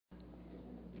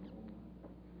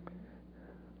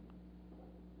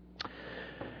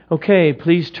Okay,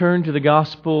 please turn to the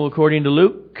Gospel according to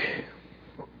Luke,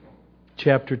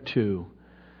 chapter 2.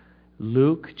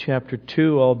 Luke, chapter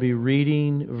 2, I'll be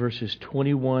reading verses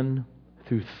 21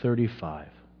 through 35.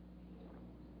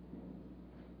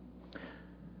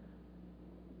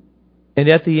 And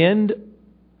at the end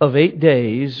of 8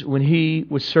 days, when he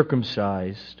was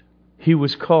circumcised, he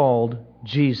was called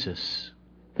Jesus,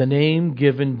 the name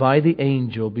given by the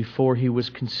angel before he was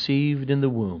conceived in the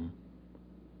womb.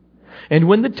 And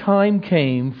when the time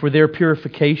came for their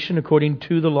purification according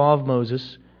to the law of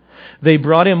Moses, they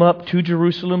brought him up to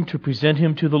Jerusalem to present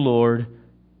him to the Lord,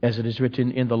 as it is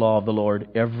written in the law of the Lord,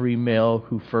 every male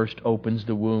who first opens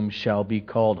the womb shall be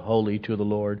called holy to the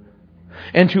Lord,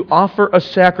 and to offer a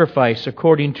sacrifice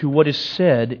according to what is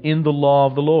said in the law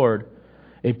of the Lord,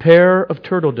 a pair of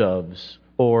turtle doves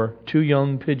or 2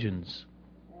 young pigeons.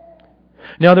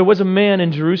 Now there was a man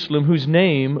in Jerusalem whose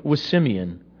name was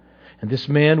Simeon. And this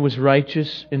man was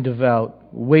righteous and devout,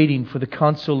 waiting for the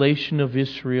consolation of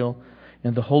Israel,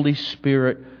 and the Holy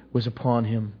Spirit was upon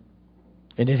him.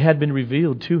 And it had been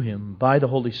revealed to him by the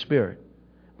Holy Spirit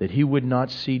that he would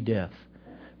not see death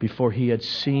before he had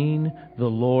seen the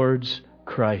Lord's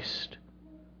Christ.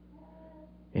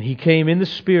 And he came in the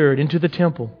Spirit into the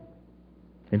temple.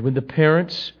 And when the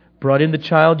parents brought in the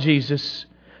child Jesus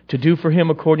to do for him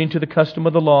according to the custom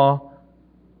of the law,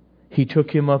 he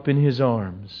took him up in his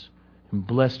arms and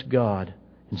blessed God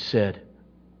and said,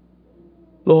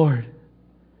 Lord,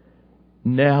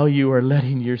 now you are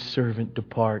letting your servant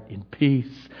depart in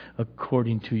peace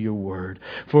according to your word.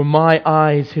 For my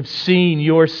eyes have seen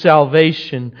your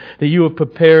salvation that you have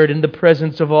prepared in the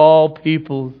presence of all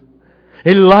peoples,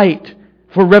 a light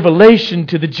for revelation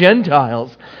to the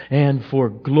Gentiles and for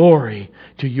glory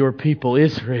to your people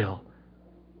Israel.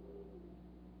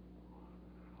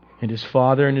 And his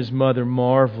father and his mother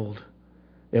marveled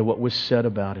at what was said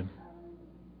about him.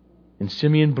 And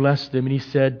Simeon blessed them, and he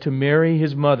said to Mary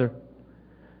his mother,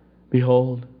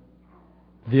 Behold,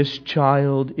 this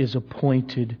child is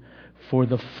appointed for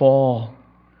the fall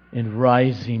and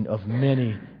rising of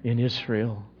many in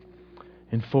Israel,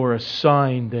 and for a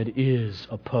sign that is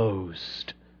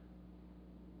opposed.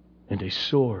 And a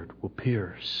sword will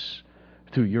pierce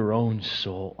through your own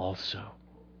soul also,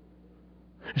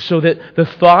 so that the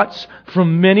thoughts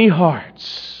from many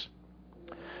hearts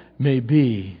may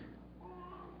be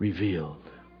revealed.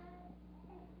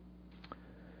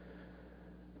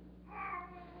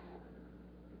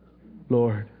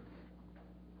 Lord,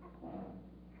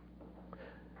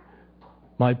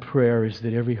 my prayer is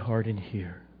that every heart in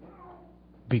here,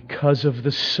 because of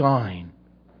the sign,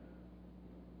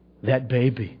 that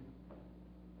baby,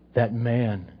 that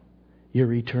man,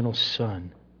 your eternal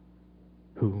Son,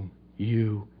 whom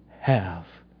you have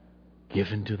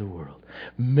given to the world,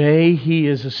 may He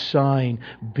as a sign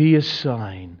be a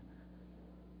sign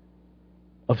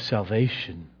of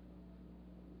salvation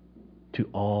to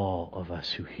all of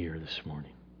us who hear this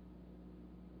morning,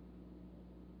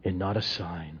 and not a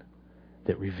sign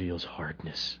that reveals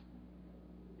hardness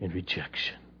and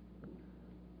rejection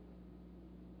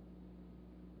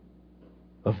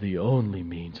of the only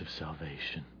means of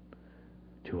salvation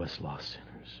to us lost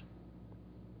sinners.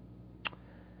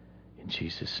 In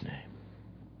Jesus' name,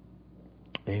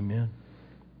 amen.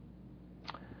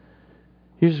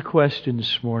 Here's a question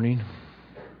this morning.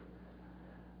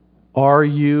 Are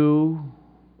you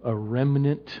a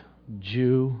remnant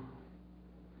Jew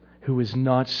who has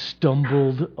not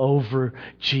stumbled over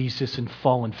Jesus and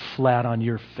fallen flat on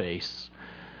your face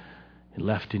and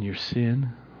left in your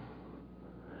sin?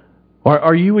 Or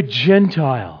are you a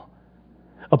Gentile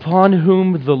upon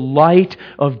whom the light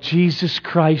of Jesus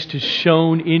Christ is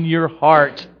shone in your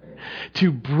heart to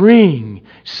bring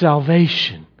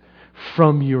salvation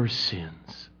from your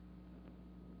sins?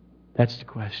 That's the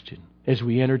question. As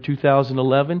we enter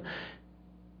 2011,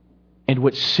 and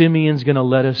what Simeon's going to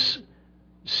let us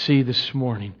see this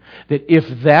morning, that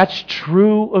if that's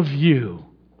true of you,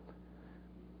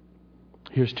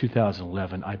 here's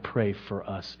 2011. I pray for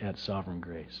us at Sovereign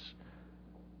Grace.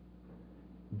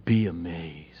 Be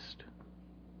amazed.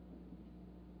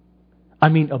 I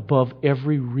mean, above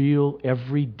every real,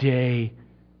 everyday,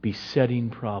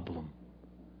 besetting problem,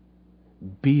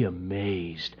 be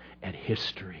amazed at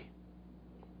history.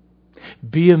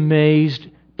 Be amazed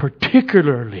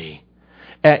particularly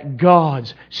at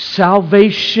God's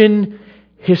salvation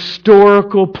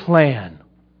historical plan.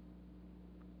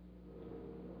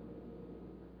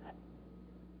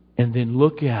 And then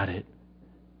look at it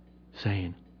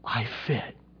saying, I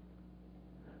fit.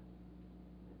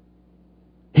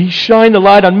 He shined the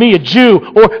light on me, a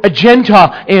Jew or a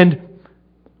Gentile, and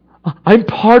I'm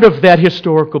part of that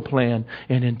historical plan.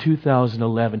 And in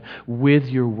 2011, with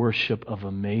your worship of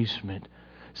amazement,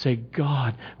 say,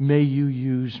 God, may you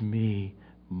use me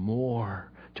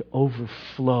more to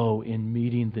overflow in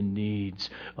meeting the needs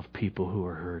of people who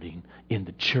are hurting in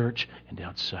the church and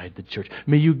outside the church.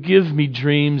 May you give me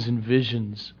dreams and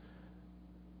visions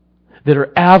that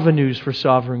are avenues for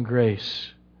sovereign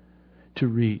grace to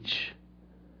reach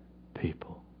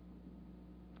people.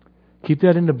 Keep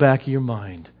that in the back of your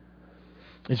mind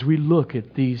as we look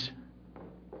at these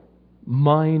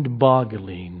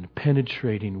mind-boggling,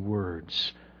 penetrating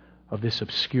words of this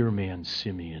obscure man,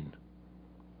 Simeon,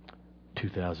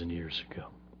 2,000 years ago.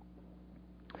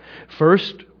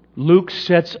 First, Luke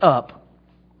sets up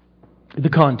the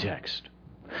context.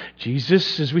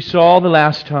 Jesus, as we saw the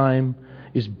last time,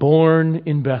 is born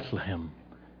in Bethlehem.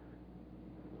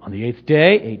 On the 8th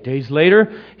day, 8 days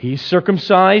later, he's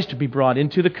circumcised to be brought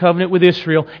into the covenant with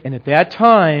Israel. And at that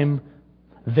time,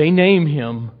 they name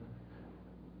him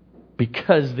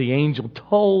because the angel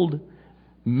told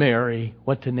Mary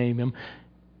what to name him,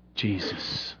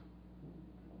 Jesus.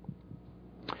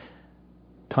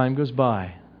 Time goes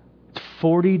by. It's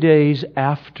 40 days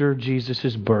after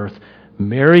Jesus' birth.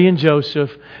 Mary and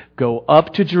Joseph go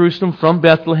up to Jerusalem from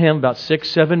Bethlehem, about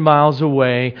 6-7 miles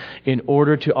away, in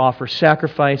order to offer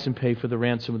sacrifice and pay for the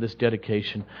ransom of this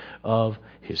dedication of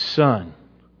his son.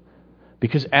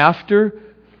 Because after,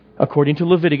 according to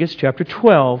Leviticus chapter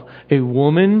 12,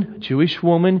 a Jewish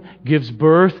woman, gives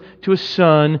birth to a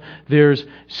son, there's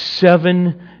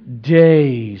 7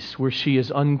 days where she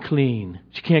is unclean.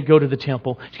 She can't go to the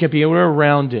temple. She can't be anywhere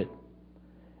around it.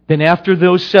 Then after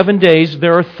those 7 days,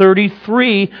 there are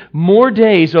 33 more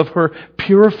days of her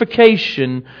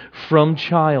purification from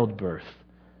childbirth.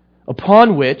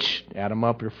 Upon which, add them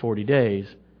up, your 40 days,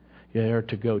 you are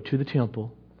to go to the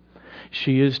temple.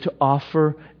 She is to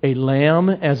offer a lamb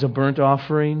as a burnt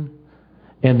offering,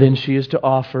 and then she is to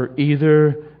offer either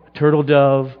a turtle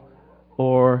dove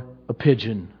or a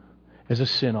pigeon as a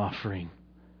sin offering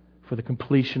for the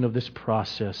completion of this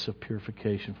process of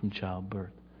purification from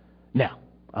childbirth. Now,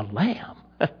 a lamb.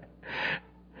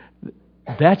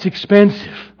 That's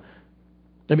expensive.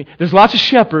 I mean, there's lots of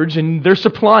shepherds and they're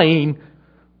supplying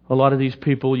a lot of these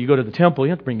people. You go to the temple,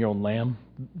 you have to bring your own lamb.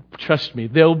 Trust me,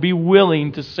 they'll be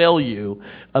willing to sell you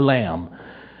a lamb.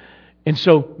 And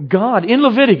so God, in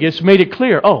Leviticus, made it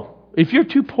clear, if you're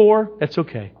too poor, that's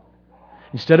okay.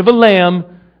 Instead of a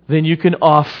lamb, then you can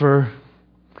offer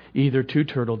either 2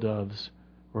 turtle doves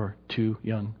or 2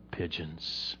 young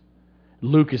pigeons.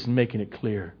 Luke is making it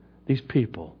clear. These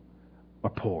people are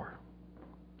poor.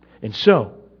 And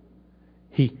so,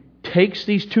 he takes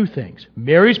these 2 things,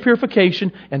 Mary's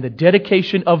purification and the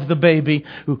dedication of the baby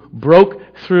who broke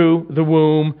through the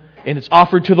womb, and it's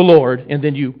offered to the Lord, and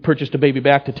then you purchased a baby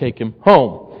back to take him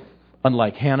home,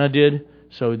 unlike Hannah did.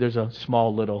 So there's a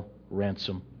small little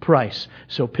ransom price.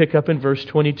 So pick up in verse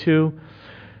 22.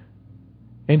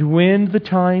 And when the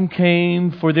time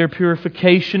came for their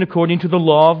purification according to the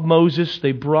law of Moses,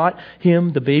 they brought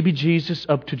him, the baby Jesus,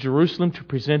 up to Jerusalem to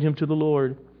present him to the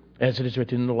Lord. As it is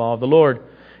written in the law of the Lord,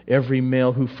 every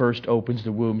male who first opens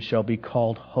the womb shall be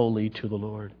called holy to the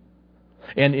Lord.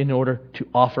 And in order to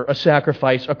offer a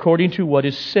sacrifice according to what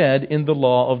is said in the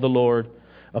law of the Lord,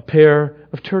 a pair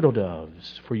of turtle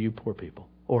doves for you poor people,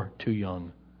 or 2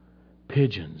 young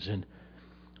pigeons. And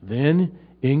then,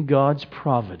 in God's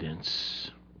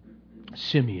providence,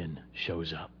 Simeon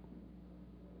shows up.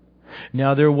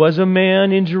 Now there was a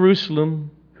man in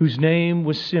Jerusalem whose name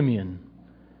was Simeon.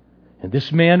 And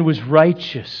this man was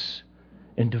righteous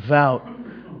and devout,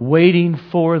 waiting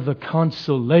for the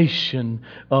consolation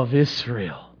of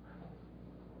Israel.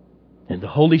 And the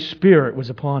Holy Spirit was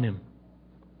upon him.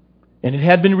 And it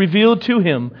had been revealed to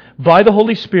him by the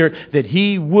Holy Spirit that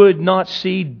he would not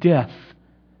see death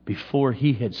before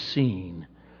he had seen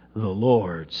the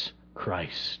Lord's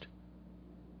Christ.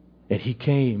 And he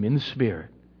came in the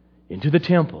Spirit into the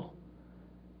temple.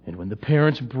 And when the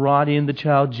parents brought in the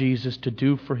child Jesus to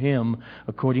do for him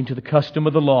according to the custom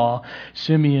of the law,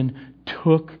 Simeon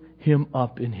took him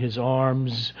up in his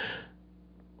arms.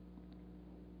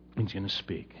 He's going to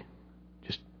speak.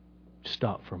 Just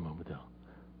stop for a moment,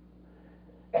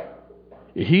 though.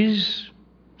 He's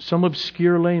some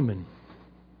obscure layman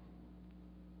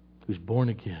who's born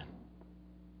again,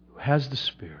 who has the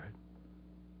Spirit,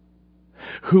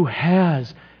 who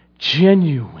has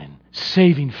genuine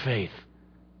saving faith,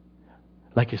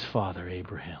 like his father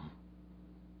Abraham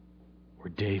or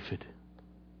David.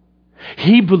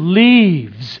 He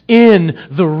believes in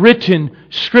the written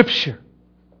Scripture.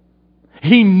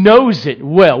 He knows it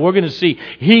well. We're going to see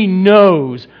he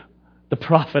knows the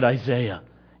prophet Isaiah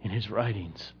in his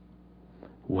writings.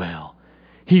 well.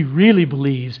 He really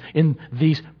believes in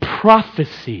these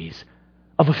prophecies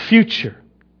of a future,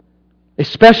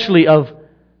 especially of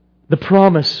the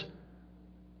promise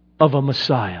of a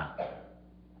Messiah,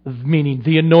 meaning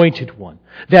the Anointed One,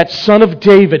 that Son of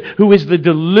David who is the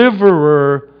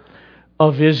deliverer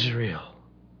of Israel.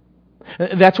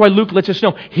 That's why Luke lets us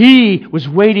know he was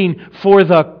waiting for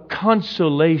the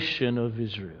consolation of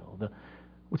Israel.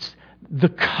 The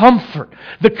comfort,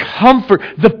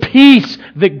 the peace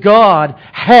that God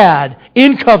had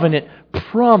in covenant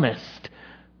promised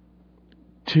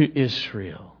to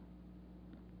Israel.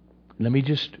 Let me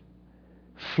just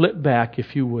flip back,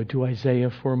 if you would, to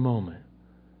Isaiah for a moment.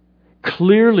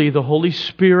 Clearly, the Holy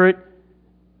Spirit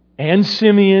and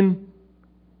Simeon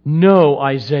know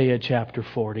Isaiah chapter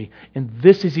 40. And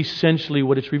this is essentially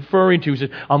what it's referring to. He says,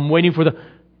 I'm waiting for the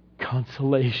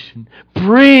consolation.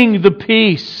 Bring the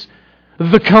peace,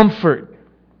 the comfort,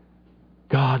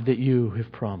 God, that you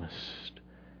have promised.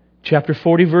 Chapter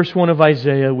 40, verse 1 of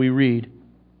Isaiah, we read,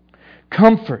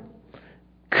 comfort,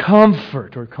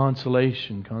 or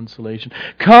consolation.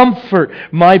 Comfort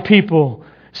my people,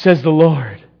 says the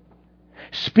Lord.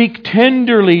 Speak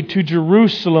tenderly to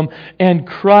Jerusalem and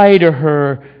cry to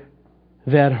her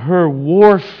that her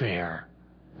warfare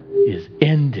is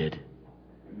ended,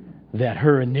 that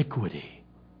her iniquity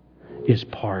is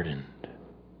pardoned.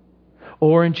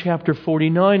 Or in chapter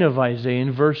 49 of Isaiah,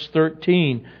 in verse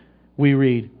 13, we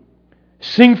read,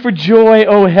 sing for joy,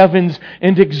 O heavens,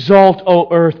 and exult, O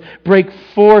earth. Break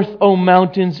forth, O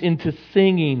mountains, into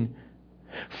singing.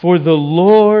 For the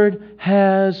Lord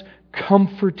has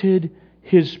comforted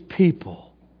His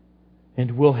people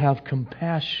and will have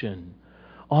compassion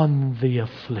on the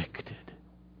afflicted.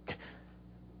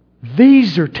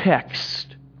 These are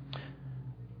texts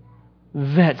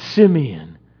that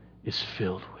Simeon is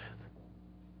filled with.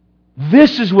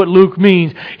 This is what Luke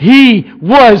means. He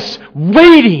was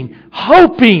waiting,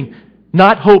 hoping,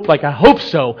 not hope like I hope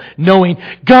so, knowing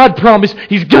God promised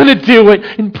He's going to do it,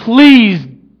 and please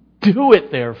do it,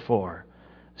 therefore.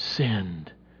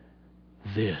 Send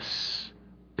this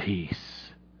peacemaker.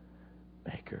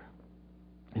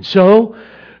 And so,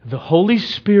 the Holy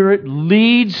Spirit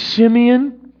leads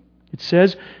Simeon, it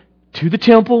says, to the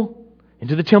temple,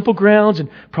 into the temple grounds, and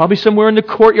probably somewhere in the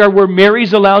courtyard where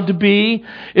Mary's allowed to be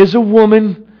is a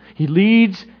woman. He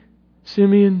leads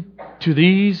Simeon to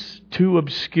these two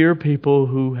obscure people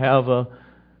who have a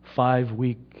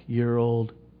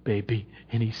 5-week-old baby.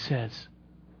 And he says,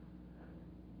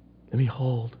 let me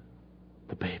hold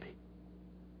the baby.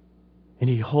 And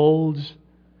he holds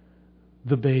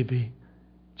the baby,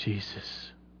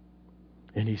 Jesus.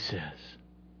 And he says,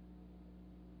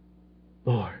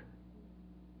 Lord,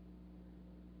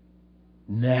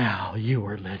 now you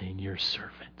are letting your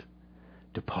servant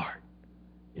depart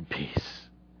in peace.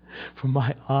 For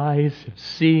my eyes have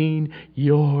seen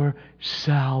your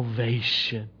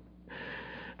salvation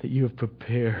that you have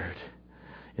prepared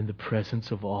in the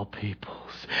presence of all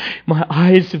peoples. My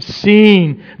eyes have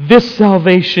seen this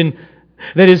salvation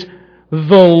that is the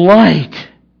light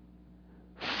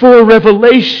for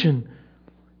revelation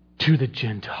to the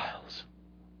Gentiles.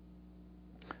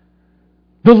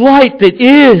 The light that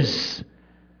is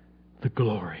the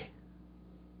glory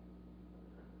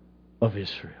of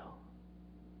Israel.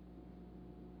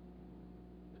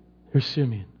 Here's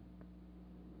Simeon.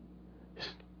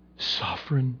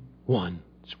 Sovereign one.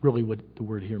 It's really what the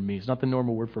word here means. Not the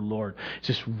normal word for Lord. It's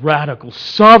this radical,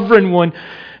 sovereign one.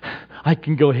 I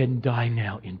can go ahead and die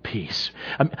now in peace.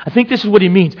 I think this is what he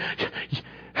means.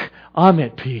 I'm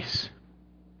at peace.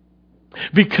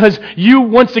 Because you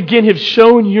once again have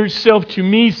shown yourself to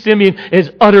me, Simeon,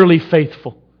 as utterly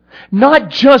faithful. Not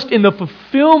just in the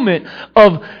fulfillment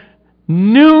of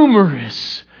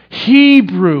numerous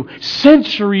Hebrew,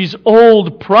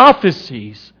 centuries-old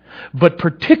prophecies, but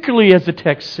particularly, as the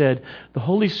text said, the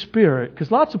Holy Spirit,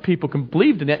 because lots of people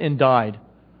believed in it and died.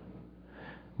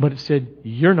 But it said,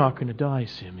 you're not going to die,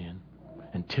 Simeon,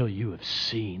 until you have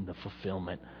seen the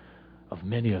fulfillment of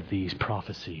many of these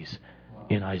prophecies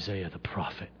in Isaiah the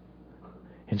prophet.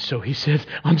 And so he says,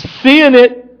 I'm seeing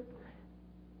it.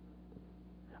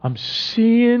 I'm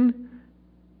seeing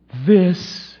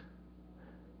this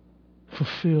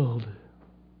fulfilled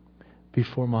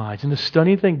before my eyes. And the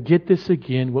stunning thing, get this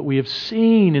again, what we have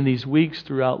seen in these weeks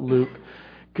throughout Luke,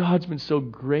 God's been so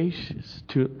gracious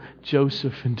to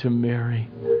Joseph and to Mary.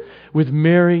 With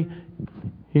Mary,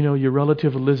 you know, your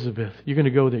relative Elizabeth, you're going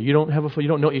to go there. You don't have you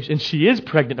don't know, and she is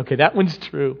pregnant. Okay, that one's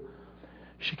true.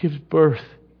 She gives birth,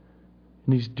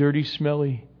 and these dirty,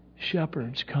 smelly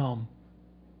shepherds come,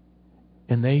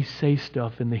 and they say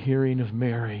stuff in the hearing of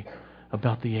Mary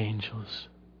about the angels.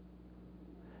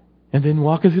 And then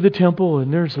walking through the temple,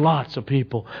 and there's lots of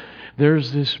people.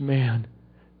 There's this man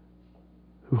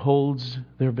who holds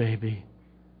their baby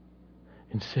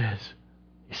and says,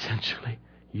 essentially,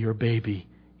 your baby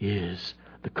is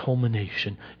the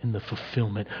culmination and the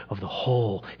fulfillment of the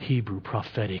whole Hebrew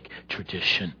prophetic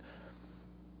tradition.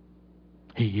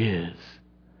 He is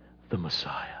the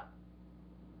Messiah.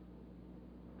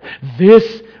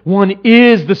 This one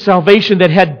is the salvation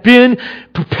that had been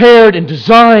prepared and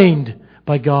designed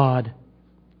by God.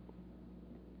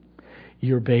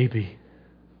 Your baby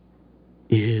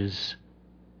is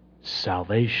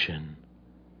salvation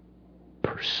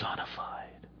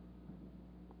personified.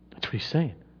 That's what he's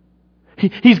saying.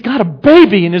 He's got a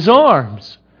baby in his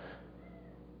arms.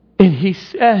 And he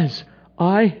says,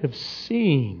 I have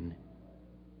seen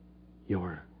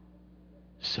your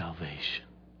salvation.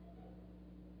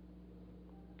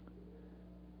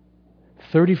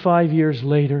 35 years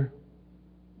later,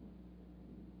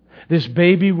 this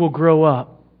baby will grow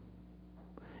up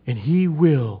and he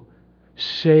will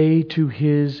say to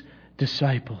his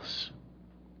disciples,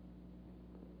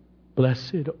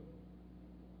 blessed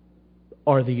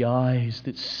are the eyes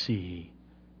that see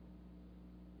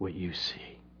what you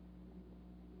see.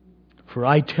 For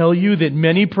I tell you that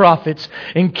many prophets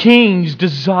and kings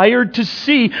desired to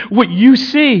see what you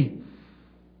see,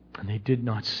 and they did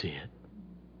not see it.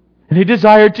 And they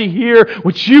desired to hear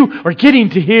what you are getting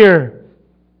to hear,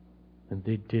 and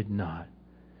they did not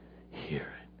hear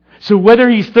it. So whether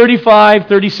he's 35,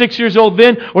 36 years old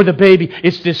then, or the baby,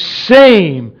 it's this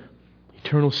same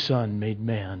eternal Son made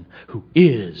man who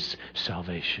is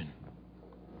salvation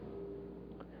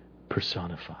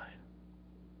personified.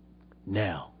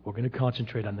 Now, we're going to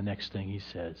concentrate on the next thing he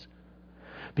says.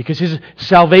 Because his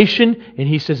salvation, and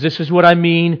he says this is what I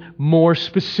mean more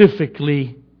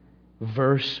specifically,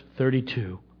 verse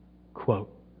 32,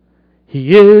 quote,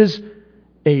 He is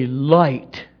a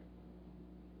light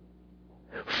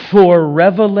for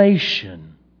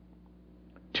revelation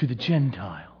to the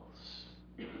Gentiles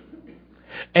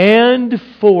and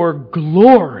for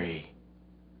glory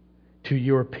to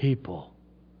your people,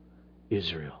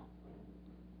 Israel.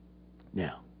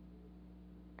 Now,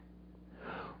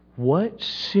 what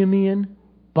Simeon,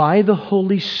 by the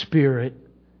Holy Spirit,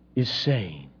 is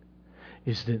saying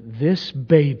is that this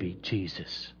baby,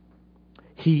 Jesus,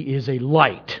 He is a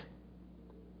light.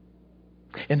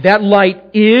 And that light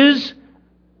is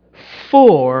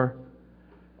for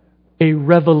a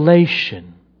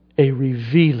revelation, a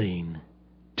revealing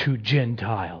to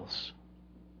Gentiles.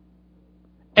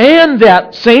 And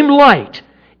that same light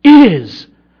is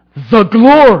the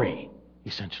glory,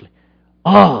 essentially,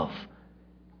 of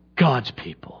God's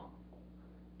people,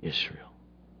 Israel.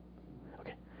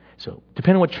 Okay, so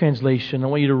depending on what translation, I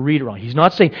want you to read it wrong. He's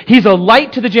not saying He's a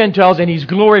light to the Gentiles and He's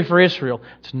glory for Israel.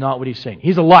 That's not what He's saying.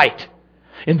 He's a light.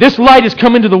 And this light has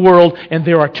come into the world, and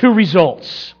there are two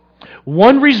results.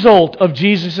 One result of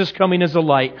Jesus' coming as a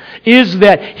light is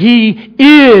that He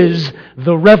is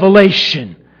the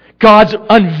revelation, God's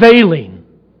unveiling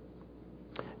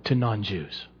to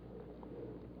non-Jews.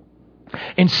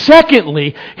 And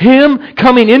secondly, Him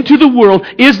coming into the world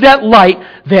is that light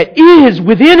that is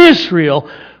within Israel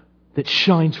that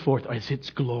shines forth as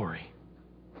its glory.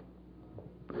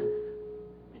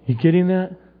 You getting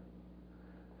that?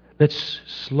 Let's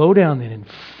slow down then and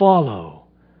follow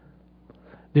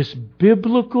this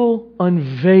biblical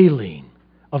unveiling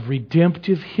of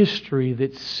redemptive history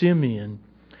that Simeon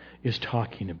is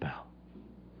talking about.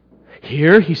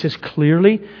 Here he says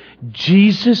clearly,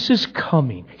 Jesus is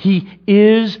coming. He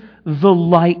is the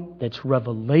light that's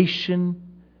revelation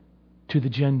to the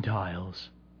Gentiles.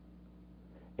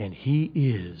 And He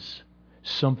is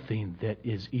something that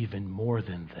is even more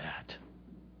than that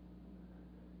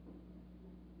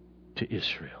to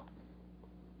Israel.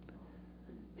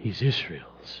 He's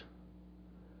Israel's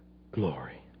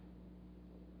glory.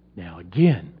 Now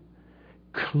again,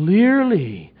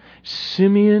 clearly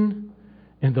Simeon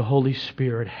and the Holy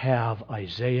Spirit have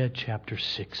Isaiah chapter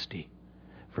 60,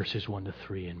 verses 1 to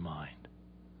 3 in mind.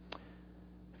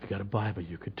 If you've got a Bible,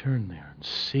 you could turn there and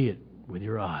see it with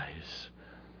your eyes.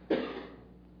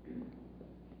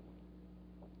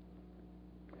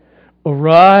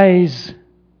 Arise,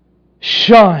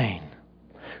 shine,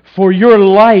 for your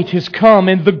light has come,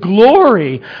 and the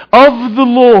glory of the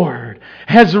Lord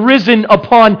has risen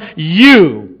upon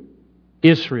you.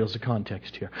 Israel's the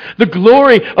context here. The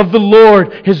glory of the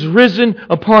Lord has risen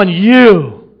upon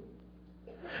you.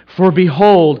 For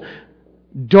behold,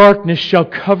 darkness shall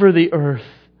cover the earth,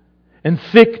 and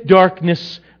thick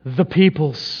darkness the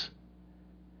peoples.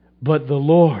 But the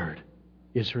Lord,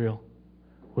 Israel,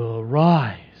 will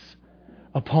arise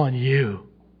upon you.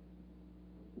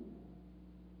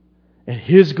 And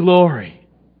His glory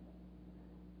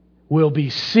will be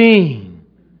seen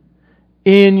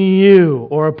in you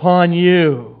or upon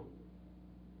you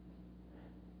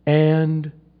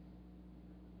and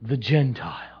the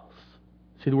Gentiles.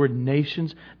 See the word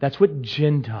nations? That's what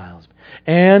Gentiles.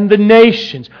 And the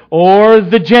nations or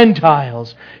the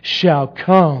Gentiles shall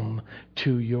come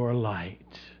to your light.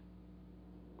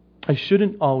 I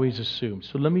shouldn't always assume.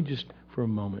 So let me just for a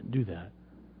moment do that.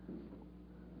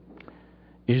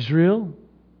 Israel,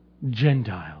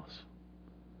 Gentiles.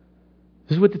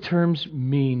 This is what the terms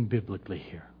mean biblically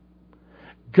here.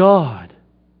 God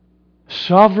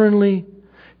sovereignly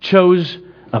chose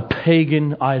a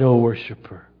pagan idol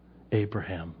worshiper,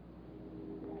 Abraham.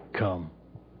 Come.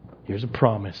 Here's a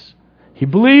promise. He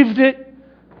believed it,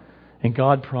 and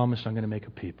God promised, I'm going to make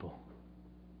a people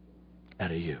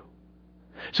out of you.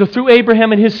 So through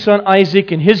Abraham and his son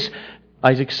Isaac and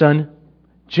Isaac's son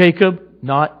Jacob,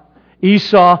 not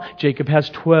Esau, Jacob has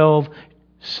 12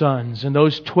 sons. And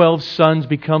those 12 sons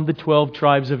become the 12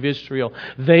 tribes of Israel.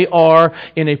 They are,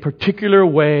 in a particular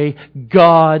way,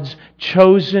 God's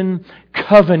chosen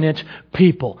covenant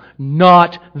people,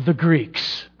 not the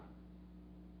Greeks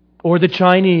or the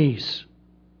Chinese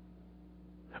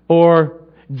or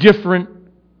different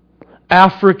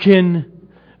African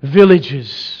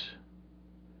villages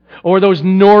or those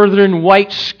northern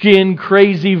white-skinned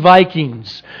crazy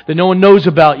Vikings that no one knows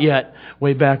about yet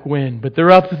way back when. But they're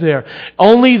up there.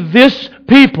 Only this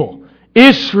people,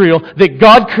 Israel, that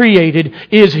God created,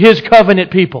 is His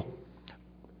covenant people.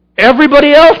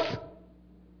 Everybody else,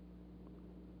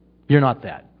 you're not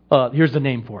that. Here's the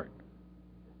name for it.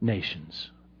 Nations.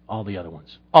 All the other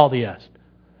ones. All the rest.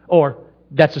 Or,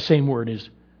 that's the same word as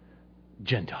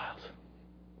Gentiles.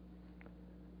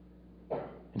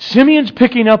 And Simeon's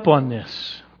picking up on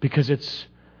this because it's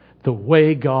the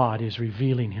way God is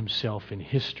revealing Himself in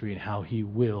history and how He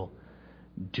will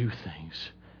do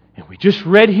things. And we just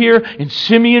read here, and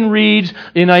Simeon reads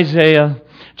in Isaiah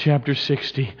chapter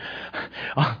 60,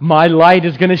 my light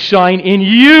is going to shine in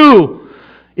you,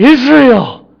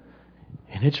 Israel.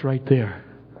 And it's right there.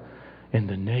 And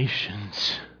the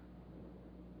nations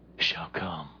shall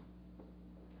come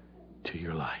to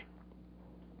your light.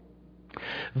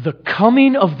 The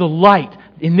coming of the light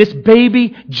in this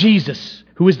baby Jesus,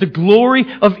 who is the glory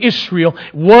of Israel,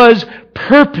 was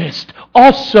purposed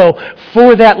also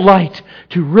for that light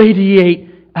to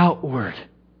radiate outward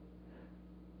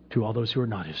to all those who are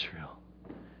not Israel,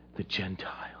 the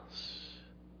Gentiles.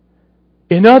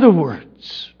 In other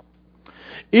words,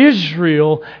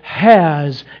 Israel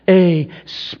has a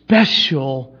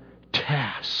special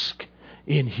task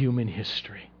in human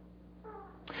history.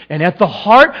 And at the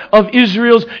heart of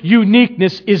Israel's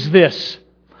uniqueness is this: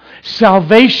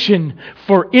 salvation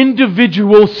for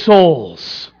individual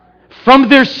souls from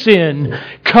their sin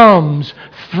comes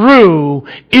through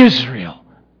Israel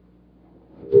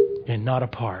and not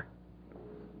apart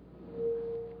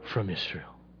from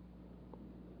Israel.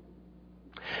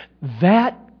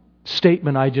 That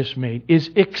statement I just made is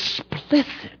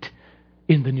explicit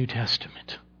in the New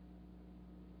Testament.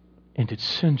 And it's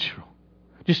central.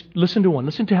 Just listen to one.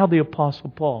 Listen to how the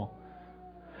Apostle Paul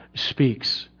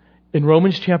speaks. In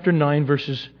Romans chapter 9,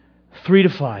 verses 3 to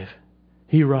 5,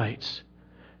 he writes,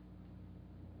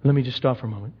 let me just stop for a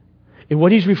moment. And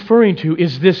what he's referring to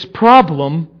is this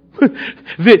problem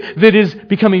that is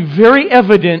becoming very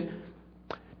evident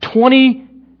 20,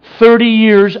 30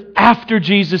 years after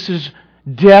Jesus'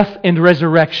 death and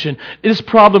resurrection. This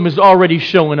problem is already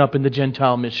showing up in the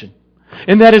Gentile mission.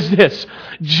 And that is this: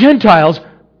 Gentiles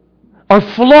are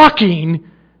flocking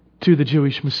to the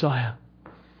Jewish Messiah.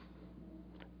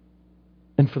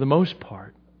 And for the most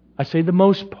part, I say the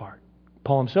most part,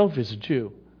 Paul himself is a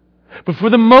Jew, but for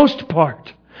the most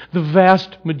part, the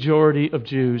vast majority of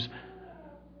Jews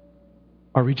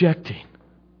are rejecting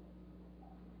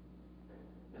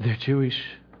their Jewish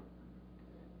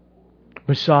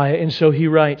Messiah. And so he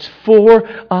writes, for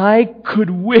I could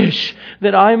wish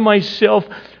that I myself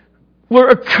were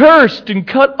accursed and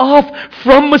cut off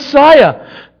from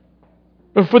Messiah,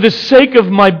 or for the sake of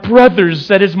my brothers,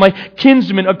 that is, my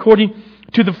kinsmen according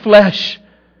to the flesh.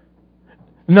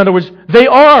 In other words, they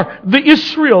are the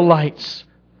Israelites.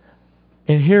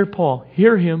 And hear Paul,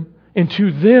 hear him, and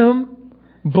to them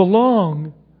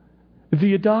belong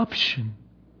the adoption.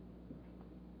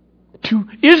 To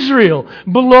Israel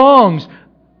belongs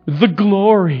the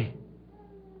glory,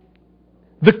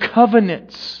 the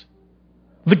covenants,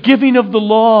 the giving of the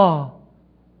law,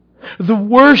 the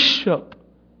worship,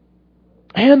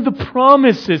 and the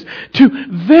promises. To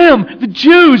them, the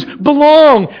Jews,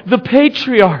 belong the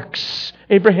patriarchs,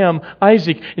 Abraham,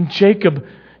 Isaac, and Jacob,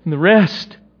 and the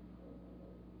rest.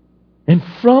 And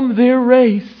from their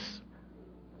race,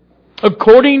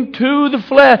 according to the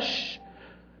flesh,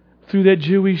 through that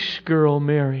Jewish girl,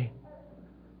 Mary,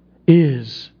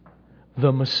 is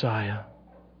the Messiah,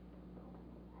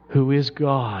 who is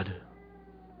God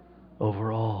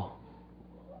over all,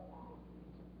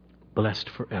 blessed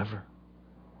forever.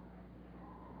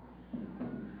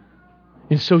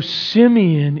 And so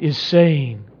Simeon is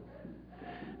saying,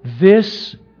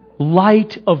 this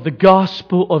light of the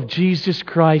gospel of Jesus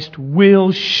Christ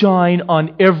will shine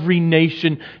on every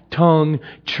nation, tongue,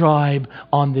 tribe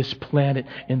on this planet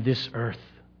and this earth.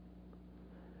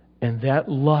 And that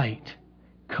light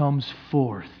comes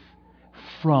forth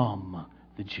from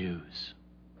the Jews,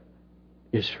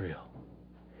 Israel.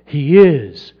 He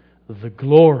is the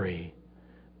glory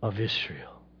of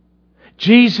Israel.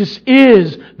 Jesus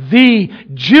is the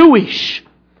Jewish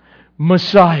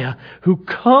Messiah who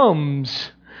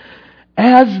comes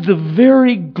as the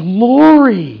very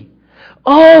glory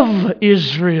of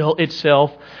Israel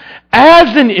itself,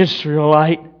 as an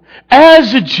Israelite,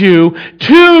 as a Jew,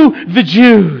 to the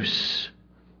Jews,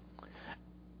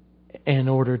 in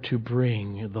order to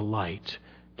bring the light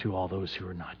to all those who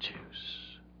are not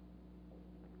Jews.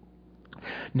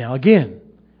 Now again,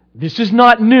 this is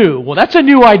not new. Well, that's a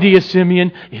new idea,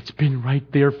 Simeon. It's been right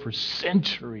there for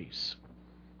centuries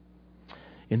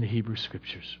in the Hebrew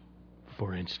Scriptures.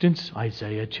 For instance,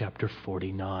 Isaiah chapter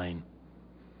 49.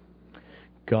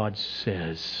 God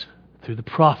says through the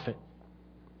prophet,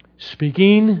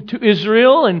 speaking to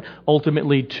Israel and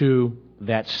ultimately to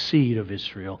that seed of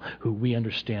Israel, who we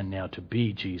understand now to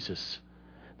be Jesus,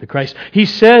 the Christ. He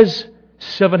says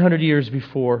 700 years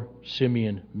before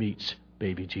Simeon meets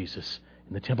baby Jesus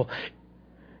in the temple,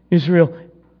 Israel,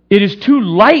 it is too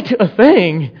light a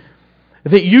thing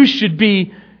that you should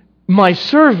be my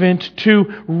servant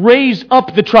to raise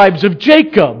up the tribes of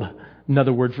Jacob,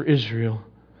 another word for Israel,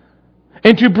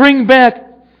 and to bring back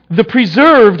the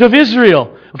preserved of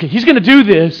Israel. Okay, He's going to do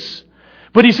this,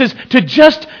 but He says to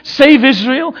just save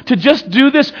Israel, to just do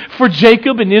this for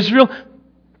Jacob and Israel,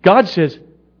 God says,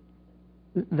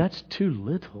 that's too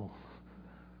little.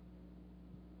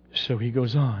 So He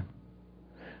goes on,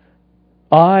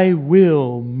 I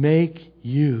will make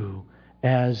you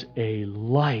as a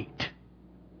light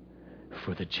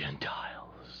for the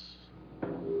Gentiles,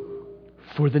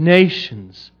 for the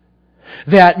nations,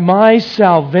 that my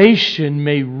salvation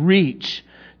may reach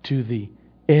to the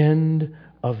end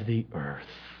of the earth.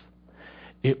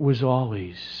 It was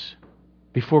always,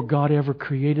 before God ever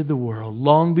created the world,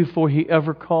 long before He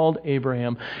ever called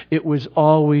Abraham, it was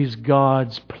always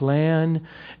God's plan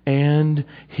and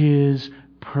His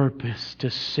purpose to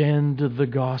send the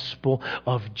gospel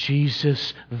of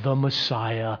Jesus the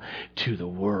Messiah to the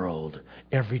world,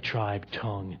 every tribe,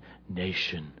 tongue,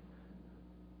 nation.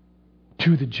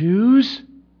 To the Jews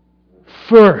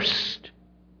first,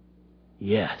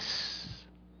 yes,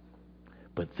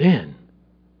 but then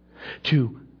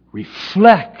to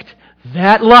reflect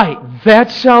that light,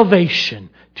 that salvation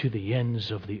to the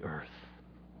ends of the earth.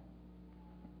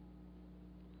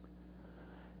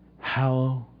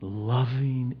 How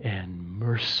loving and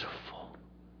merciful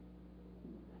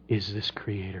is this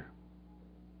Creator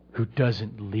who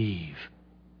doesn't leave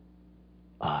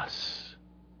us,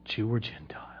 Jew or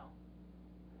Gentile,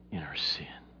 in our sin,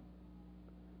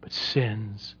 but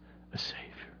sends a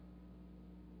Savior.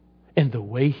 And the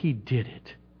way He did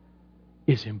it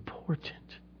is important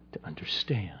to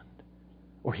understand,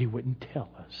 or He wouldn't tell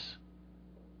us.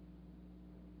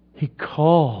 He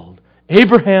called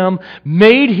Abraham,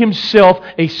 made himself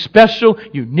a special,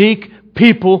 unique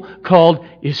people called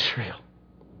Israel.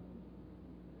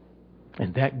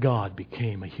 And that God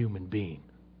became a human being.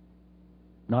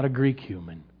 Not a Greek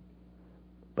human,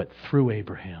 but through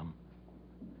Abraham,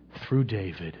 through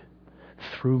David,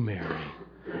 through Mary,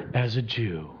 as a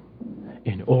Jew,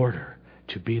 in order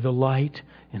to be the light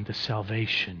and the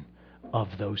salvation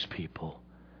of those people,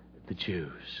 the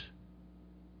Jews.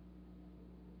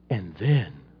 And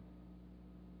then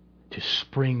to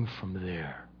spring from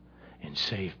there and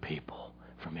save people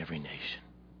from every nation,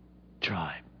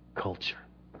 tribe, culture.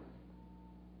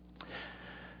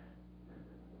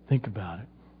 Think about it.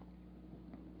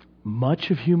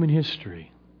 Much of human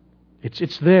history,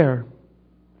 it's there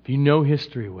if you know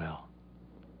history well.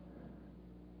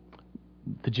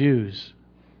 The Jews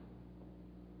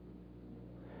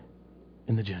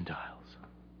and the Gentiles.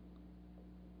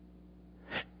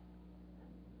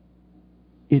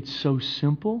 It's so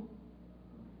simple.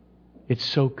 It's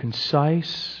so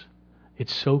concise.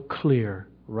 It's so clear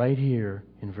right here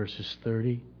in verses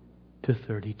 30 to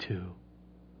 32.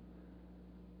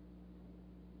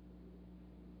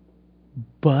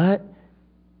 But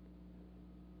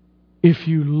if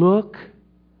you look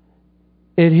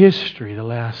at history the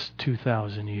last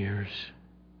 2,000 years,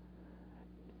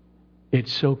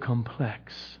 it's so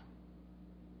complex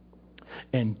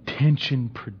and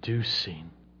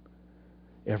tension-producing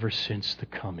ever since the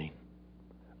coming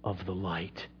of the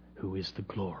light, who is the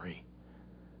glory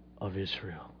of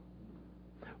Israel.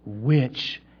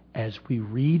 Which, as we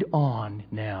read on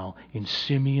now in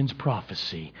Simeon's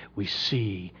prophecy, we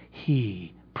see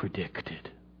he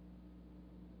predicted.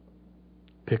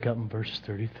 Pick up in verse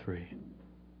 33.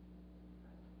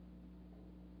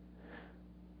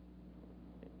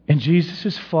 And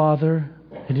Jesus' father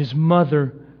and his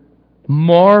mother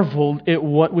marveled at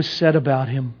what was said about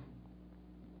him.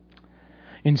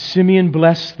 And Simeon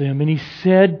blessed them, and he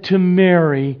said to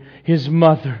Mary, his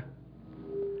mother,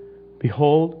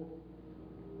 Behold,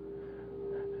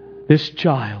 this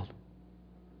child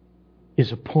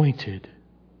is appointed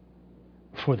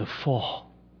for the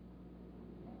fall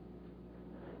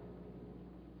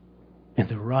and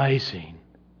the rising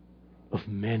of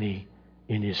many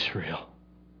in Israel,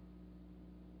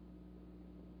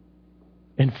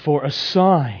 and for a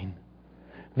sign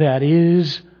that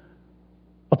is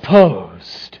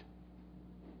opposed.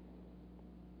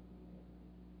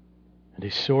 And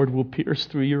a sword will pierce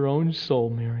through your own soul,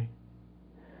 Mary.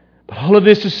 But all of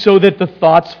this is so that the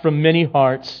thoughts from many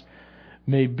hearts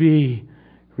may be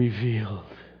revealed.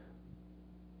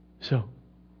 So,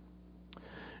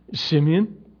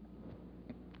 Simeon,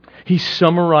 he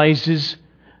summarizes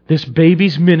this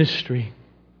baby's ministry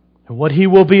and what he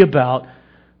will be about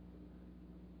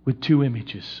with two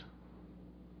images.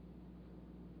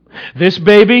 This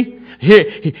baby,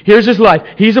 here's his life.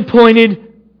 He's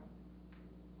appointed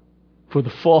for the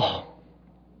fall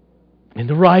and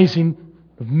the rising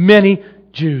of many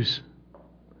Jews.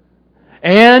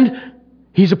 And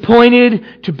he's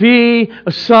appointed to be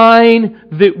a sign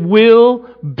that will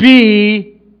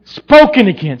be spoken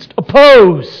against,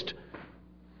 opposed.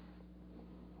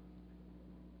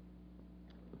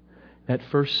 That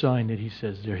first sign that he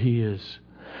says there, he is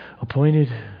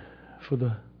appointed for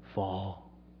the fall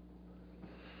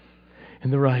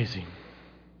and the rising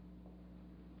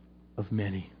of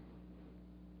many.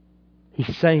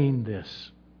 He's saying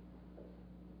this.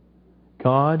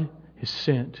 God has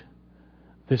sent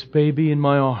this baby in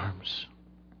my arms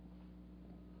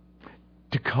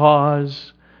to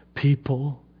cause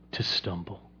people to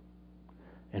stumble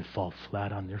and fall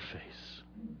flat on their face.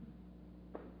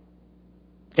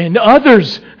 And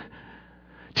others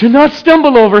to not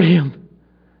stumble over Him,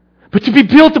 but to be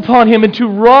built upon Him and to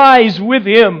rise with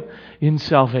Him in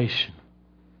salvation.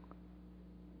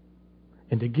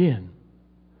 And again,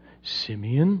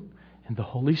 Simeon and the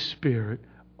Holy Spirit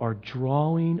are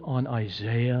drawing on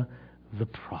Isaiah the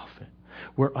prophet,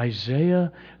 where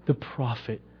Isaiah the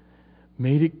prophet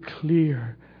made it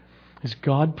clear as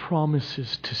God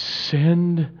promises to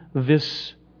send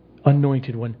this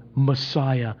anointed one,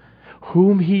 Messiah,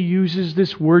 whom He uses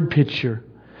this word picture.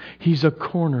 He's a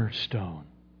cornerstone.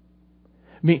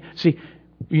 I mean, see,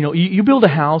 you build a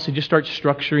house and just start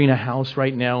structuring a house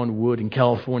right now in wood in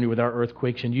California with our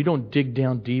earthquakes, and you don't dig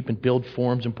down deep and build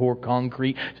forms and pour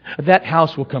concrete. That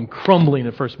house will come crumbling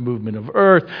in the first movement of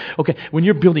earth. Okay, when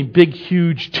you're building big,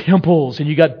 huge temples and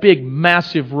you got big,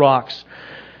 massive rocks,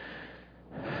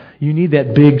 you need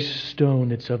that big stone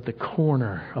that's of the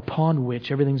corner upon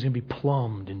which everything's going to be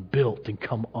plumbed and built and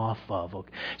come off of.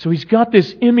 Okay. So He's got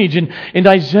this image, and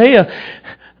Isaiah,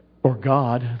 or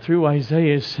God, through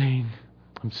Isaiah, is saying,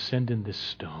 I'm sending this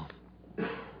stone.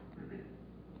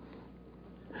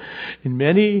 And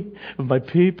many of my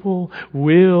people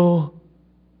will,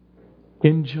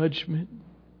 in judgment,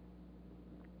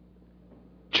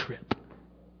 trip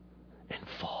and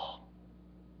fall.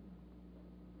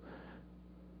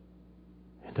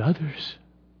 And others,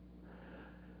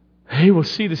 they will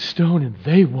see the stone and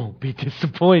they won't be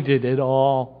disappointed at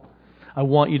all. I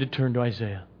want you to turn to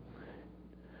Isaiah.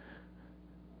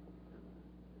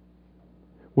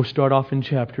 We'll start off in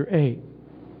chapter 8,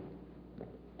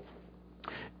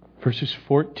 verses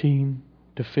 14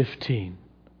 to 15.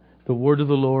 The word of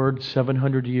the Lord,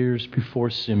 700 years before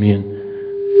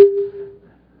Simeon,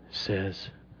 says,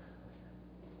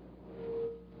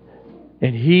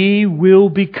 And He will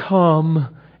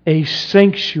become a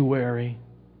sanctuary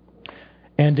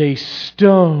and a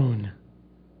stone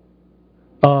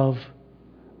of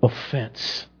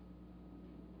offense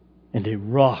and a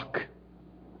rock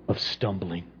of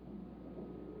stumbling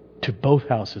to both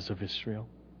houses of Israel,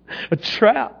 a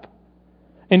trap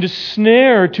and a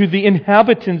snare to the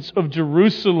inhabitants of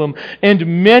Jerusalem,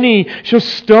 and many shall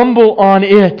stumble on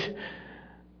it.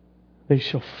 They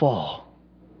shall fall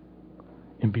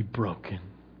and be broken.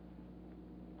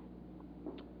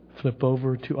 Flip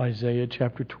over to Isaiah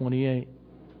chapter 28.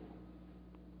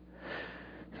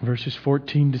 Verses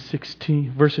 14 to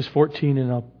 16. Verses 14,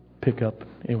 and I'll pick up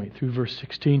anyway through verse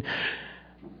 16.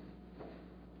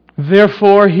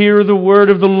 Therefore hear the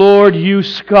word of the Lord, you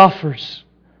scoffers,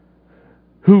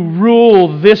 who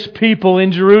rule this people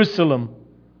in Jerusalem.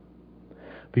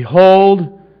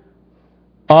 Behold,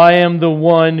 I am the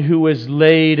one who has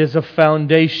laid as a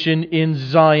foundation in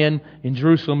Zion, in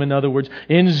Jerusalem in other words,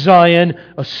 in Zion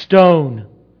a stone,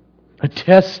 a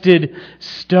tested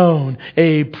stone,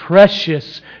 a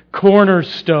precious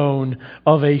cornerstone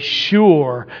of a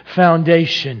sure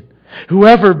foundation.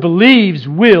 Whoever believes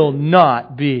will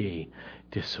not be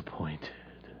disappointed.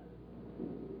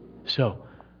 So,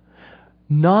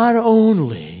 not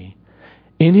only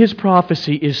in his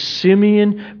prophecy is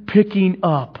Simeon picking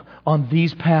up on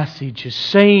these passages,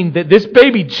 saying that this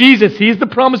baby, Jesus, He's the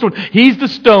promised one, He's the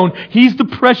stone, He's the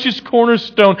precious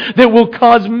cornerstone that will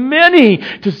cause many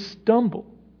to stumble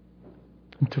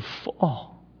and to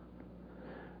fall.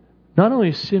 Not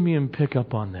only does Simeon pick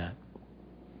up on that,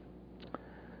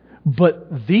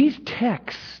 but these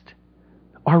texts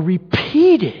are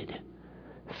repeated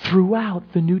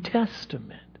throughout the New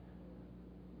Testament.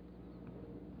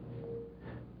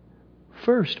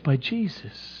 First, by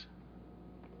Jesus.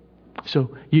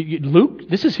 So, Luke,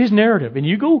 this is his narrative. And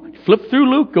you go flip through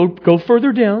Luke, go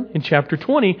further down in chapter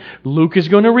 20. Luke is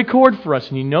going to record for us,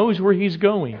 and he knows where he's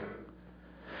going.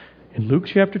 In Luke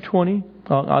chapter 20,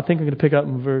 I think I'm going to pick up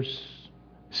in verse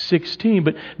 16.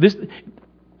 But this,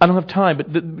 I don't have time,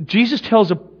 but Jesus tells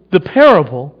the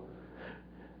parable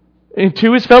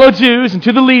to his fellow Jews and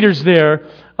to the leaders there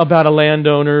about a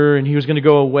landowner, and he was going to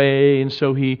go away, and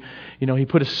so he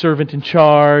put a servant in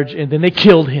charge, and then they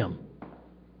killed him.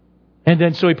 And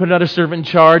then so he put another servant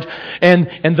in charge,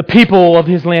 and the people of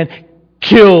his land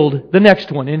killed the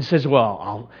next one. And he says,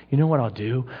 well, you know what I'll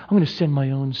do? I'm going to send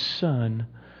my own son.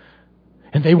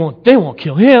 And they won't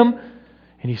kill him.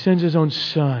 And he sends his own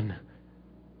son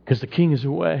because the king is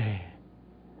away.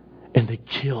 And they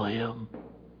kill him.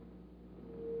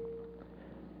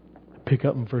 Pick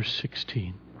up in verse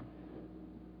 16.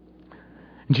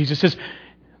 And Jesus says,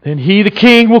 then he, the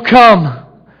king, will come.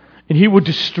 And he will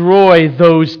destroy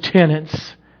those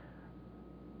tenants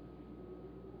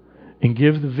and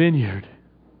give the vineyard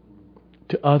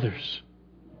to others.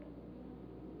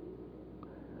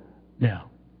 Now,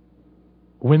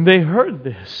 when they heard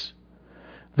this,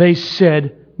 they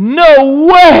said, no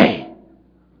way!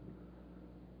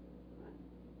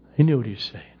 He knew what he was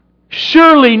saying.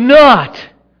 Surely not!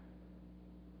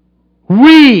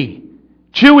 We,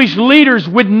 Jewish leaders,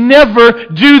 would never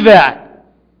do that.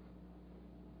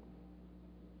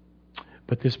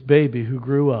 But this baby who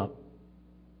grew up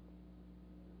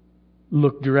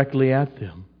looked directly at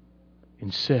them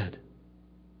and said,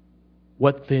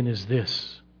 what then is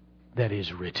this that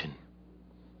is written?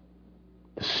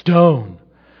 The stone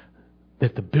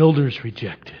that the builders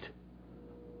rejected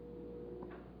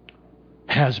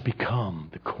has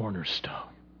become the cornerstone.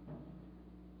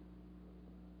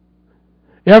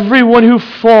 Everyone who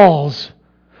falls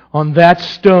on that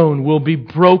stone will be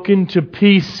broken to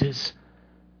pieces.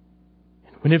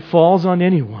 When it falls on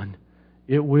anyone,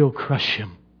 it will crush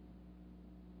him.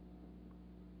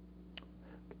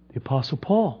 The Apostle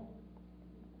Paul,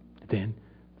 then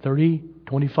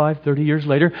 25, 30 years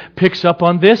later, picks up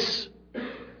on this.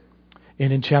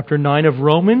 And in chapter 9 of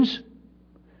Romans,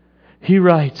 he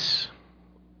writes,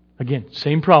 again,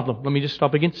 same problem. Let me just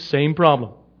stop again. Same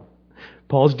problem.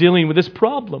 Paul's dealing with this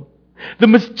problem.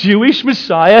 The Jewish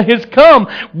Messiah has come.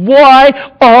 Why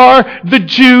are the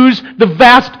Jews, the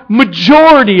vast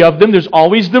majority of them, there's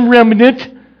always the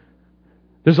remnant,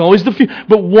 there's always the few,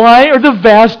 but why are the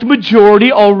vast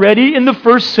majority already in the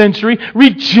first century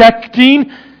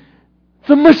rejecting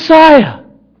the Messiah?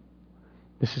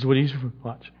 This is what he's,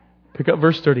 watch. Pick up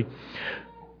verse 30.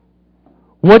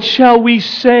 What shall we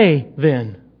say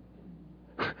then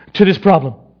to this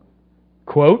problem?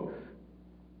 Quote,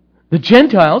 the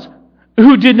Gentiles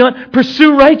who did not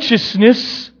pursue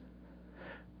righteousness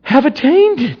have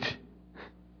attained it.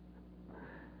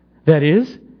 That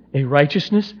is, a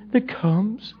righteousness that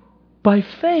comes by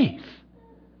faith.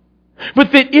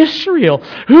 But that Israel,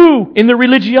 who in their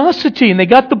religiosity, and they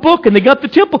got the book and they got the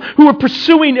temple, who were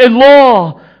pursuing a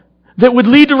law that would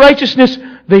lead to righteousness,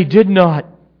 they did not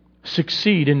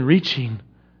succeed in reaching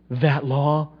that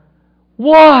law.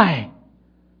 Why?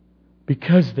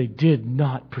 Because they did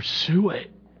not pursue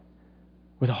it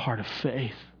with a heart of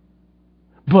faith.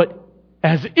 But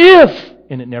as if,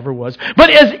 and it never was, but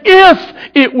as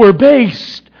if it were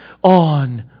based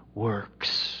on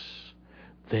works,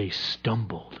 they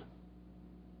stumbled.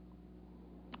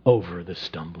 over the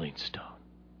stumbling stone.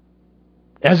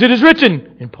 As it is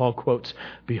written, and Paul quotes,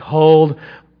 "Behold,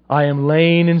 I am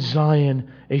laying in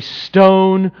Zion a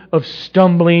stone of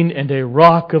stumbling and a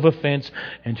rock of offense,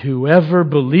 and whoever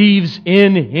believes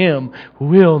in Him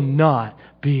will not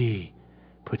be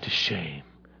put to shame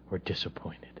or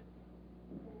disappointed."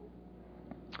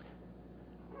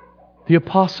 The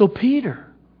Apostle Peter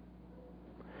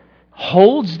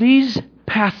holds these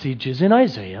passages in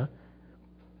Isaiah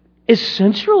as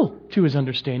central to his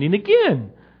understanding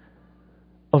again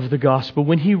of the gospel.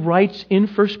 When he writes in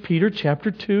 1 Peter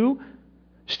chapter 2,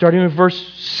 starting with verse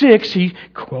 6, he's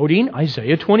quoting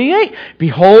Isaiah 28.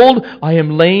 "Behold, I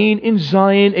am laying in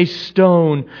Zion a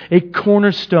stone, a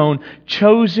cornerstone,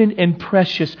 chosen and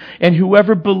precious, and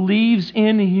whoever believes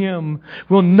in Him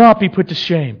will not be put to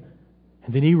shame."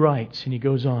 And then he writes, and he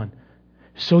goes on,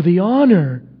 "So the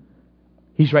honor,"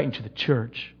 he's writing to the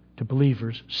church, to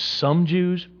believers, some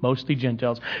Jews, mostly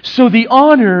Gentiles, "so the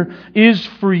honor is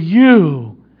for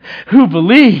you who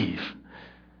believe."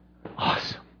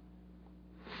 Awesome.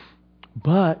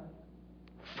 "But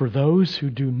for those who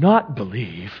do not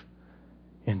believe,"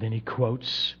 and then he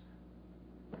quotes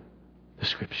the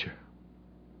Scripture,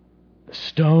 "the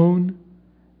stone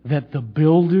that the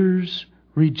builders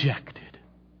rejected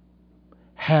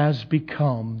has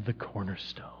become the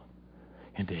cornerstone,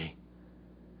 and a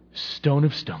stone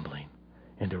of stumbling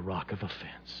and a rock of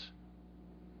offense."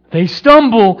 They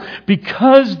stumble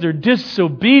because they're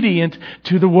disobedient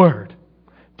to the Word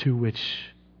to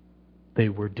which they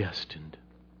were destined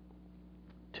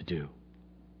to do.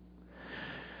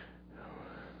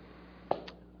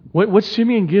 What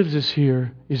Simeon gives us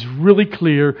here is really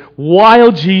clear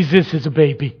while Jesus is a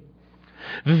baby.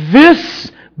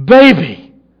 This baby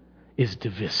is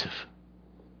divisive.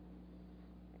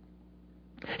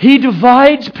 He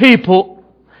divides people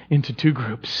into two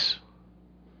groups.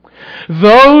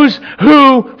 Those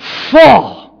who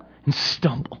fall and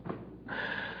stumble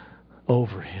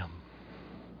over Him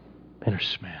and are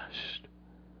smashed.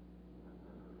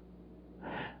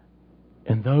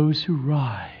 And those who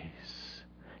rise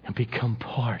and become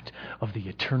part of the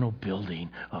eternal building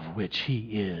of which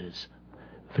He is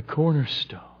the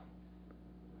cornerstone.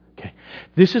 Okay.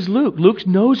 This is Luke. Luke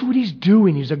knows what he's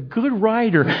doing. He's a good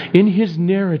writer in his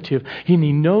narrative, and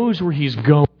he knows where he's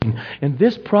going. And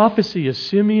this prophecy of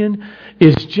Simeon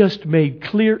is just made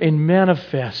clear and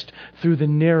manifest through the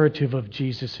narrative of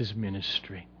Jesus'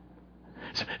 ministry.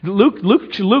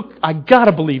 Luke, I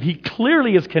gotta believe, he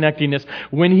clearly is connecting this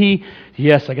when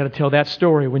I gotta tell that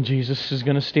story when Jesus is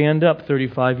going to stand up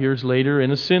 35 years later in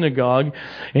a synagogue,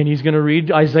 and he's going to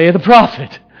read Isaiah the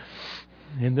prophet.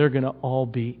 And they're going to all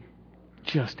be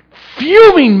just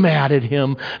fuming mad at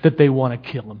him that they want to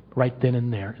kill him right then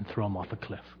and there and throw him off a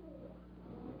cliff.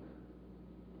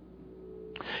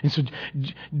 And so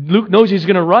Luke knows he's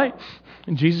going to write.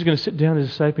 And Jesus is going to sit down with his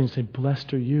disciples and say,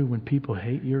 "Blessed are you when people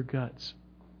hate your guts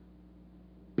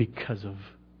because of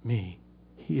me."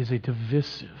 He is a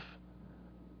divisive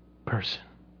person.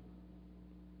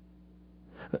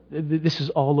 This is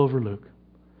all over Luke.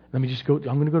 Let me just go. I'm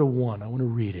going to go to one. I want to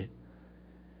read it.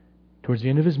 Towards the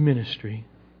end of his ministry,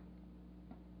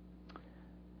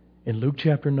 in Luke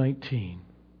chapter 19,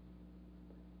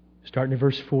 starting at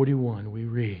verse 41, we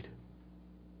read,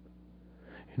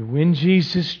 "And when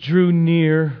Jesus drew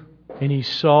near and He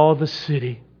saw the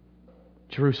city,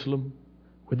 Jerusalem,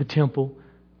 with the temple,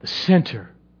 the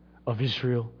center of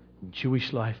Israel,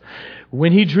 Jewish life,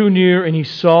 when He drew near and He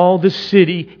saw the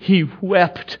city, He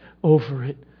wept over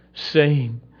it,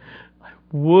 saying,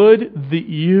 would that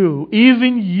you,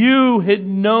 even you, had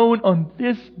known on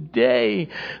this day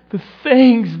the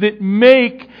things that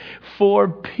make for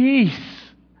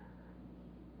peace.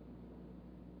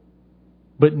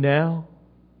 But now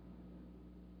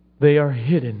they are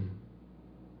hidden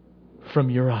from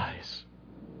your eyes.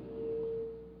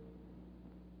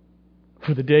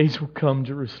 For the days will come,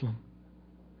 Jerusalem,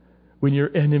 when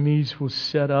your enemies will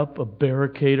set up a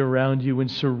barricade around you and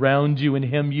surround you and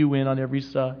hem you in on every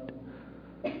side.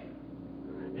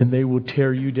 And they will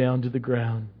tear you down to the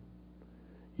ground,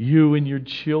 you and your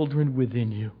children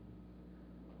within you.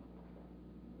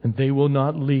 And they will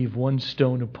not leave one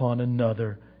stone upon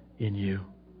another in you,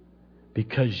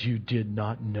 because you did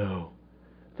not know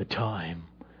the time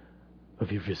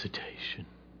of your visitation.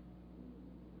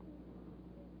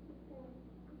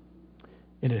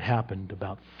 And it happened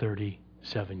about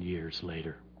 37 years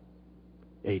later,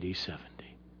 AD 70.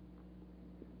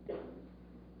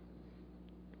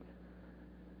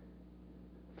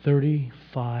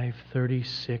 35,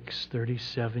 36,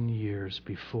 37 years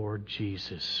before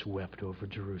Jesus wept over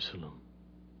Jerusalem,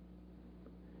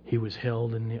 He was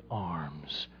held in the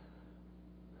arms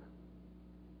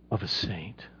of a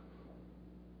saint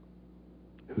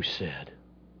who said,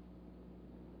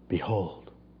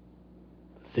 "Behold,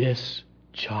 this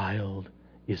child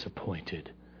is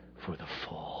appointed for the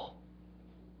fall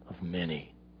of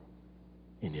many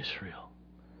in Israel,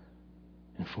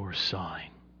 and for a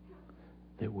sign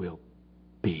that will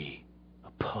be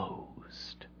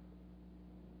opposed."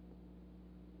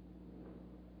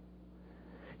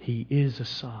 He is a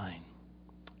sign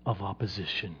of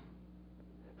opposition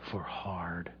for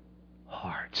hard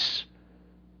hearts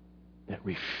that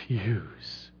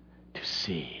refuse to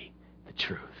see the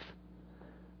truth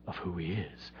of who He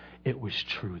is. It was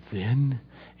true then,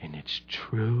 and it's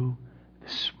true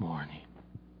this morning.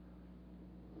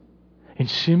 And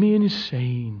Simeon is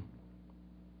saying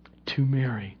to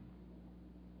Mary,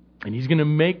 and he's going to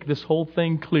make this whole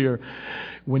thing clear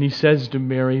when he says to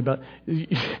Mary about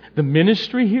the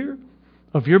ministry here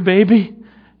of your baby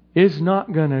is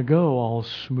not going to go all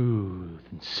smooth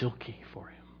and silky for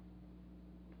him.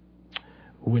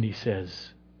 When he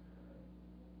says,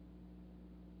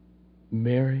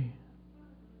 "Mary,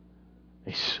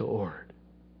 a sword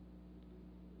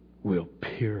will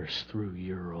pierce through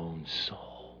your own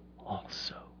soul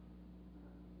also."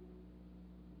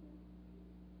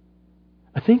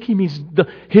 I think he means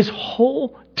his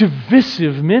whole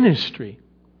divisive ministry,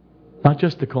 not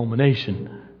just the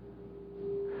culmination.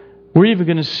 We're even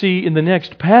going to see in the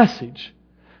next passage,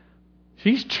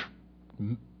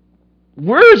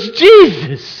 where's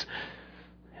Jesus?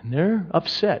 And they're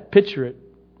upset. Picture it,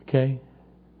 okay?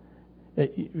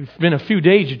 It's been a few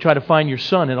days you try to find your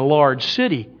son in a large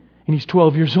city, and he's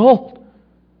 12 years old.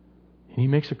 And he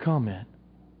makes a comment,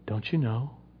 "Don't you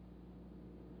know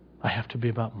I have to be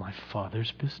about my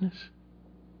Father's business?"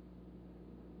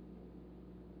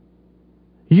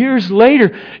 Years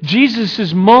later,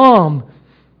 Jesus' mom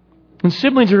and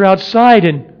siblings are outside,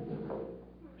 and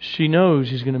she knows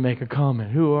he's going to make a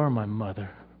comment. "Who are my mother,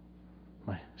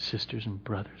 my sisters and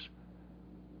brothers?"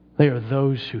 They are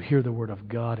those who hear the Word of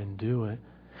God and do it.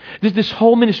 This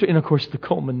whole ministry, and of course the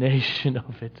culmination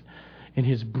of it, in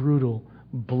His brutal,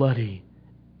 bloody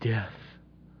death.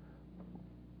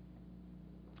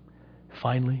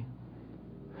 Finally,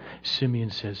 Simeon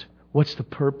says, what's the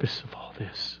purpose of all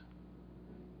this?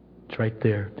 It's right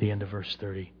there at the end of verse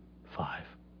 35.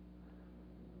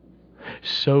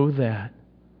 So that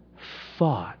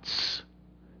thoughts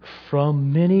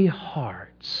from many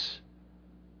hearts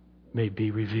may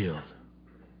be revealed.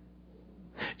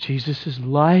 Jesus'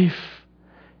 life,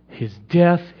 His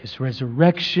death, His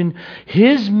resurrection,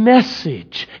 His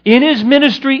message in His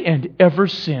ministry and ever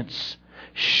since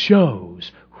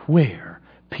shows where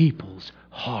people's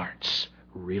hearts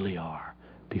really are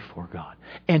before God.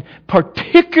 And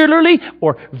particularly,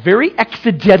 or very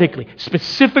exegetically,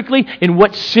 specifically in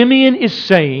what Simeon is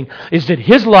saying, is that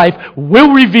his life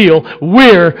will reveal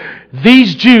where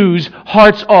these Jews'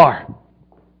 hearts are.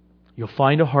 You'll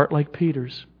find a heart like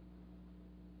Peter's,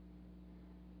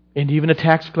 and even a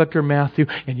tax collector, Matthew,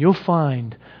 and you'll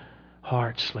find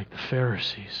hearts like the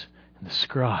Pharisees and the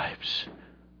scribes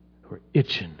who are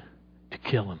itching to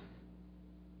kill Him.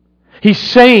 He's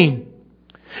saying,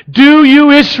 do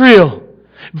you, Israel,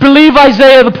 believe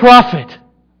Isaiah the prophet?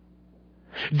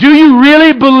 Do you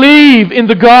really believe in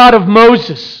the God of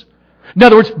Moses? In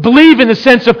other words, believe in the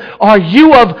sense of, are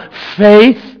you of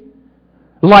faith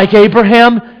like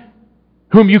Abraham,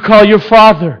 whom you call your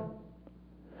father?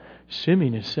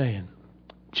 Simeon is saying,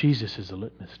 Jesus is the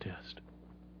litmus test.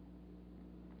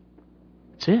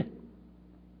 That's it.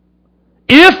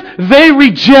 If they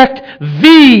reject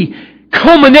the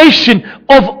culmination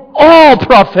of all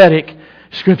prophetic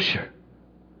Scripture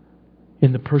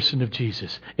in the person of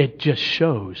Jesus, it just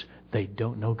shows they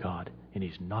don't know God, and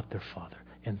He's not their Father,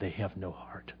 and they have no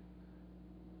heart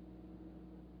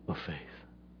of faith.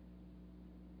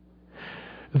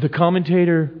 The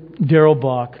commentator Darrell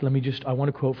Bach, I want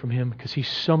to quote from him because he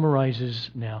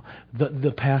summarizes now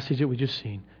the passage that we just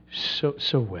seen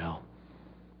so well.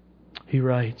 He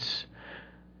writes,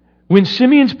 when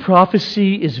Simeon's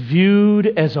prophecy is viewed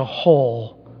as a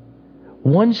whole,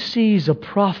 one sees a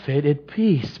prophet at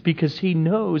peace because he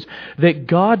knows that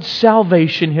God's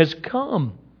salvation has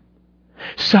come.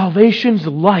 Salvation's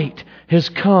light has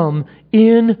come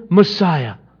in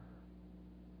Messiah.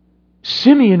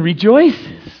 Simeon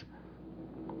rejoices.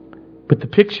 But the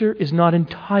picture is not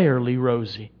entirely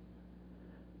rosy.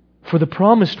 For the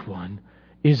promised one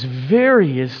is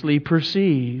variously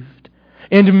perceived,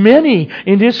 and many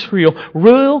in Israel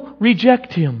will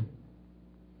reject him.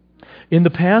 In the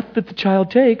path that the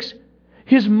child takes,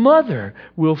 his mother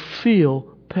will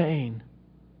feel pain.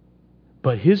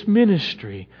 But his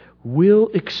ministry will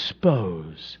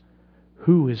expose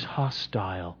who is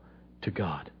hostile to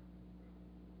God.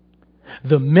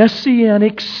 The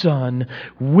Messianic Son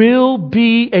will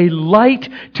be a light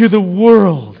to the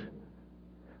world,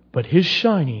 but His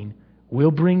shining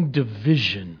will bring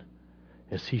division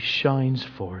as He shines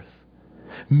forth.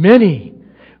 Many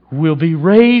will be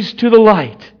raised to the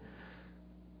light,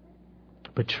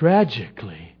 but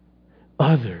tragically,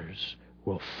 others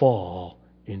will fall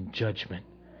in judgment,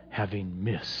 having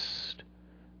missed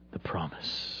the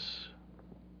promise.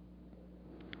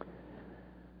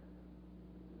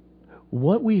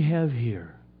 What we have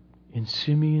here in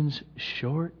Simeon's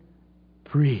short,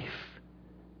 brief,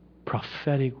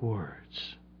 prophetic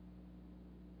words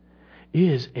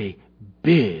is a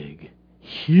big,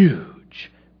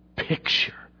 huge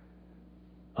picture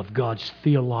of God's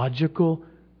theological,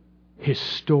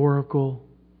 historical,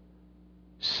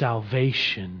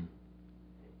 salvation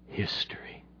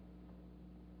history.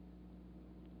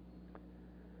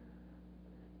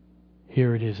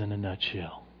 Here it is in a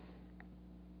nutshell.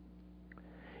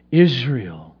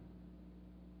 Israel,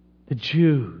 the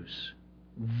Jews,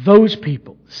 those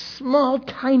people, small,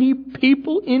 tiny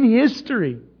people in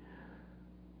history,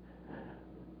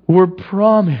 were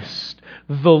promised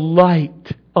the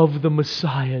light of the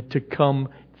Messiah to come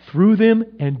through them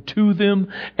and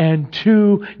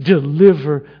to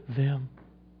deliver them.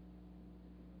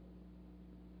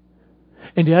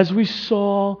 And as we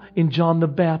saw in John the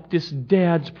Baptist's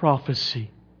dad's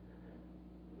prophecy,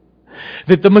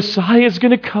 that the Messiah is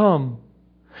going to come,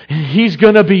 and He's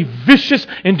going to be vicious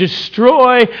and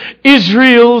destroy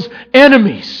Israel's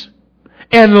enemies,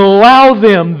 and allow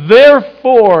them,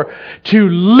 therefore, to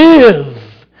live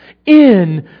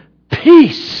in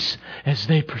peace as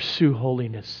they pursue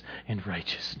holiness and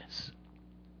righteousness.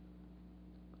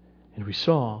 And we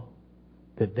saw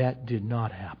that that did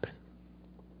not happen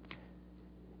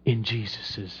in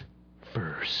Jesus'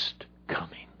 first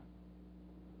coming.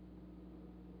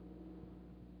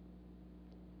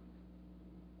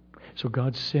 So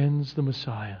God sends the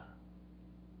Messiah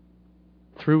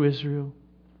through Israel,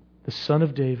 the Son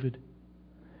of David,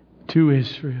 to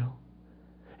Israel.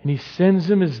 And He sends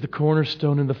Him as the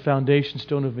cornerstone and the foundation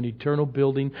stone of an eternal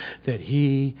building that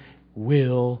He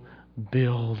will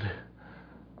build.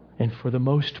 And for the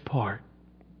most part,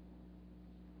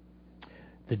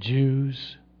 the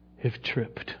Jews have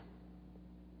tripped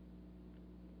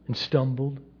and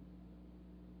stumbled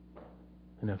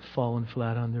and have fallen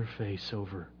flat on their face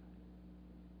over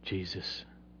Jesus.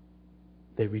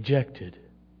 They rejected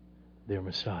their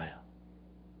Messiah.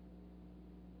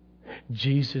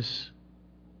 Jesus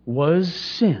was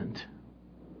sent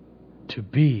to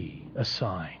be a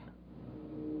sign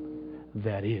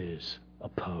that is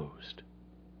opposed,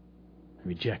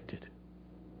 rejected,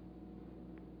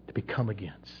 to be come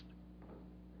against.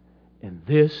 And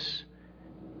this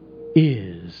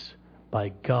is by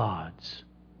God's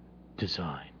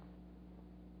design.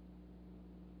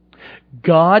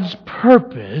 God's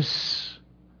purpose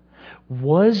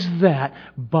was that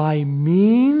by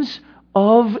means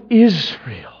of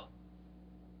Israel,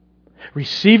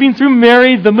 receiving through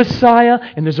Mary the Messiah,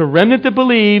 and there's a remnant that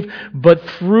believe, but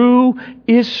through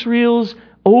Israel's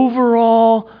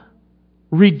overall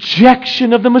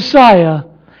rejection of the Messiah,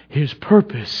 His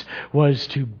purpose was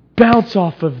to bounce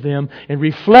off of them and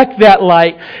reflect that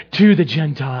light to the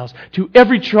Gentiles, to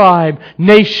every tribe,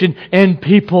 nation, and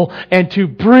people, and to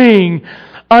bring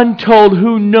untold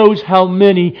who knows how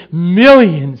many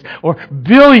millions or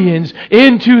billions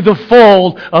into the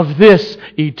fold of this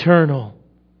eternal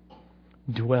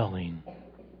dwelling.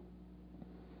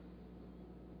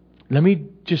 Let me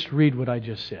just read what I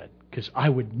just said, because I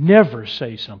would never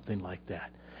say something like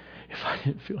that if I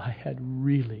didn't feel I had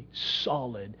really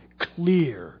solid,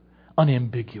 clear,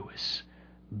 unambiguous,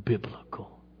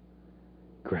 biblical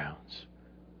grounds.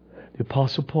 The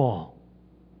Apostle Paul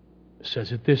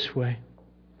says it this way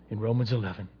in Romans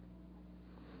 11.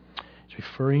 He's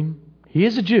referring, he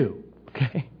is a Jew,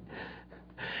 okay?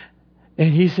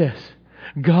 And he says,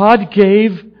 God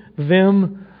gave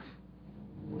them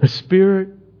a spirit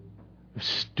of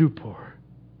stupor,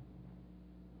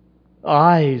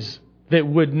 eyes that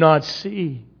would not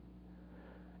see,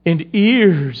 and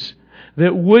ears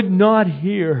that would not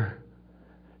hear,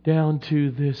 down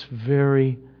to this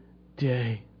very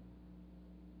day.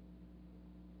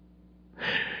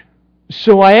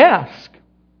 So I ask,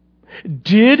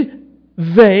 did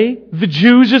they, the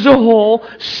Jews as a whole,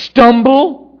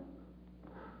 stumble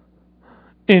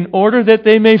in order that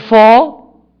they may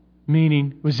fall?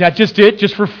 Meaning, was that just it?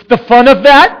 Just for the fun of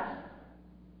that?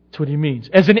 That's what he means.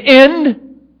 As an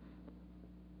end?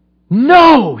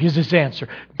 No, is his answer.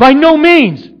 By no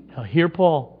means. Now here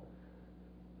Paul,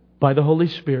 by the Holy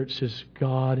Spirit, says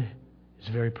God is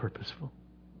very purposeful.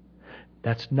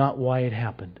 That's not why it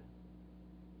happened.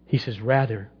 He says,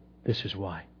 rather, this is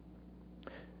why.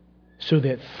 So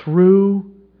that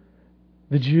through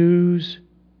the Jews'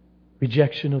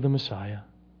 rejection of the Messiah,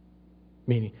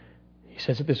 meaning, he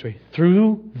says it this way,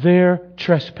 through their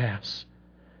trespass,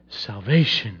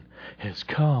 salvation has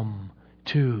come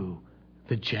to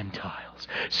the Gentiles,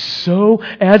 so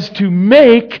as to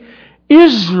make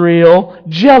Israel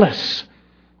jealous.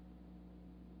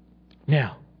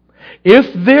 Now,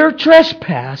 if their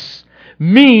trespass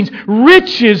means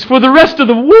riches for the rest of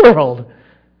the world,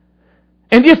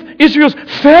 and if Israel's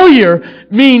failure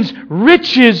means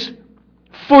riches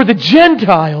for the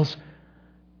Gentiles,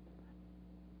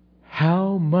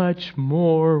 how much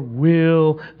more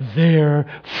will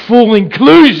their full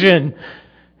inclusion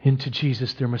into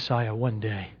Jesus, their Messiah, one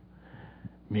day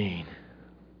mean?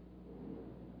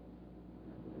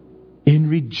 In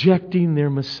rejecting their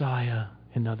Messiah,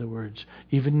 in other words,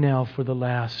 even now for the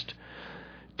last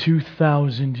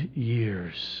 2,000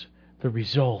 years, the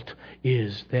result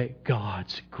is that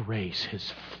God's grace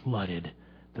has flooded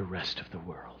the rest of the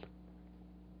world.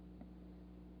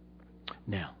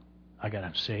 Now, I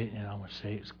got to say it, and I want to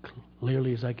say it as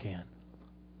clearly as I can.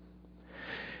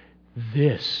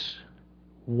 This,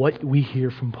 what we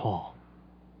hear from Paul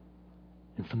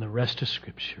and from the rest of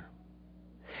Scripture,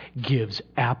 gives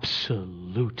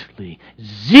absolutely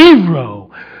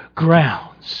zero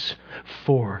grounds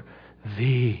for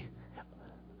the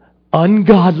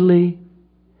ungodly,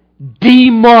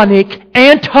 demonic,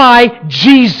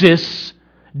 anti-Jesus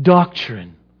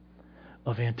doctrine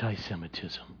of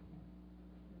anti-Semitism.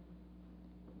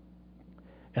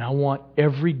 And I want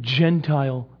every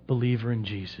Gentile believer in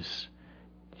Jesus,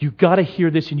 you've got to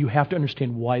hear this and you have to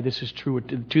understand why this is true.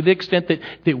 To the extent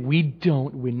that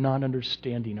we're not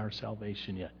understanding our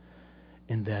salvation yet.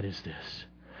 And that is this.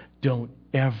 Don't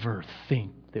ever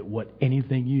think that what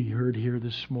anything you heard here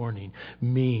this morning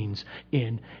means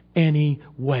in any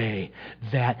way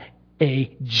that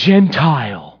a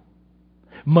Gentile,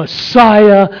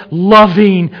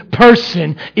 Messiah-loving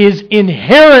person is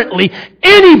inherently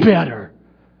any better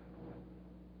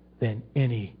than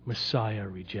any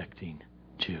Messiah-rejecting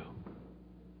Jew.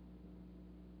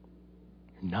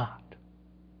 You're not.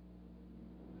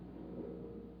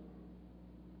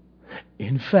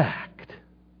 In fact,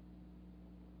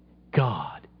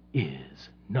 God is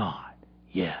not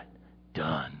yet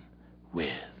done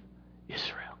with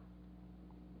Israel.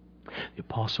 The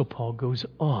Apostle Paul goes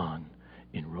on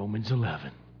in Romans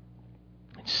 11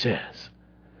 and says,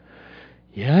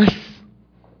 yes,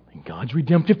 in God's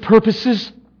redemptive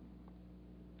purposes,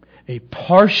 a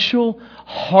partial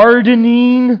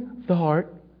hardening of the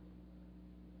heart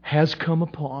has come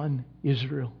upon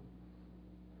Israel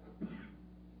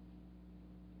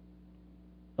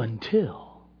until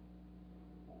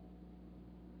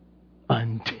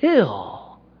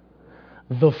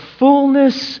the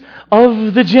fullness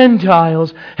of the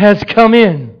Gentiles has come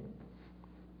in.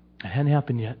 It hadn't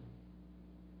happened yet.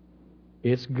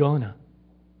 It's gonna.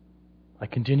 I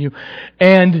continue.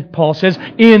 And Paul says,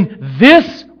 in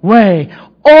this way,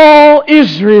 all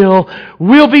Israel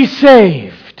will be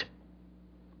saved.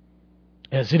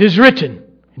 As it is written,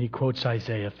 and he quotes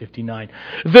Isaiah 59,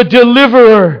 the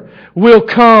deliverer will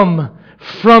come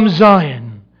from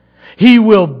Zion. He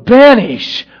will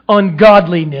banish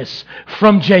ungodliness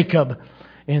from Jacob.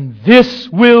 And this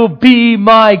will be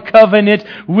my covenant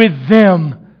with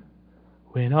them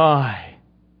when I,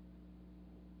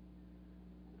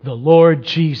 the Lord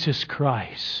Jesus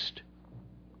Christ,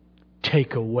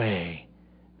 take away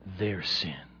their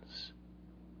sins.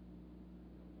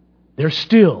 There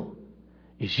still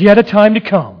is yet a time to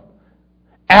come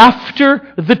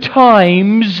after the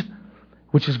times,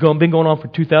 which has been going on for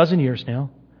 2,000 years now.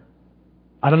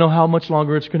 I don't know how much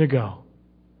longer it's going to go.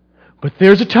 But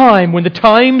there's a time when the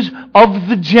times of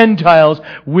the Gentiles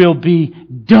will be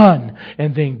done.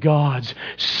 And then God's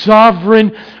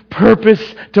sovereign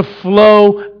purpose to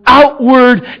flow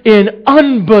outward in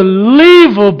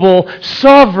unbelievable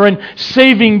sovereign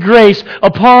saving grace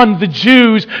upon the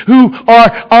Jews who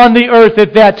are on the earth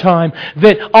at that time.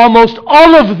 That almost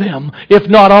all of them, if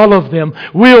not all of them,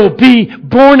 will be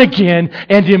born again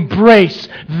and embrace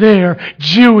their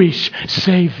Jewish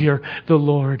Savior, the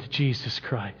Lord Jesus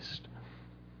Christ.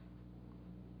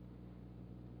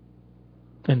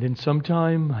 And then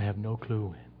sometime, I have no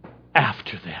clue when,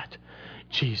 after that,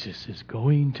 Jesus is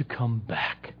going to come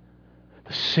back.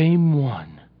 The same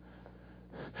one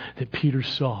that Peter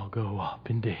saw go up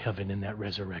into heaven in that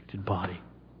resurrected body.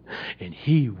 And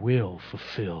He will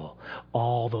fulfill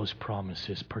all those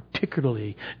promises,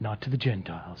 particularly not to the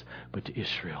Gentiles, but to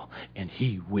Israel. And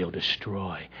He will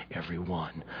destroy every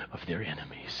one of their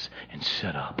enemies and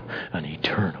set up an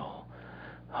eternal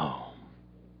home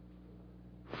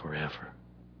forever.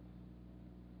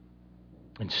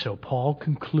 And so Paul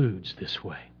concludes this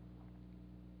way,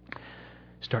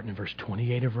 starting in verse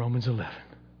 28 of Romans 11.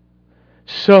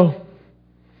 So,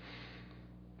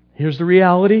 here's the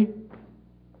reality.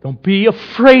 Don't be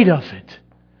afraid of it,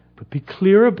 but be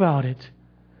clear about it.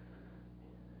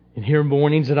 And here are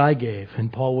warnings that I gave,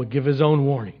 and Paul would give his own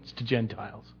warnings to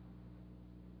Gentiles.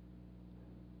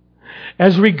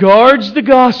 As regards the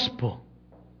gospel,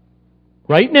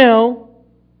 right now,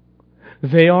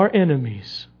 they are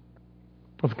enemies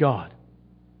of God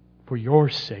for your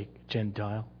sake,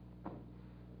 Gentile.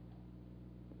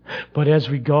 But as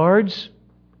regards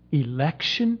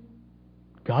election,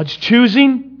 God's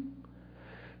choosing,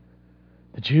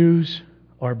 the Jews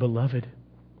are beloved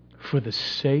for the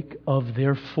sake of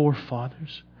their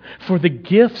forefathers. For the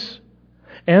gifts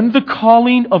and the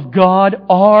calling of God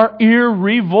are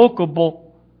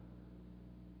irrevocable.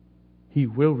 He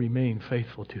will remain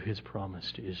faithful to His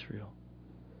promise to Israel.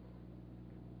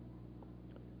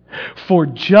 For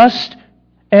just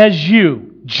as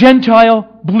you,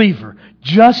 Gentile believer,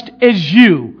 just as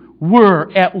you were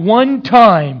at one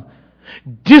time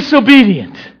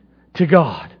disobedient to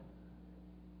God,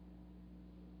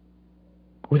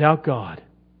 without God,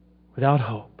 without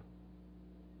hope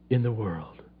in the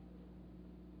world.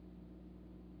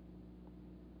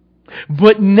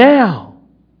 But now,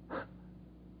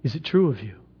 is it true of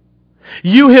you?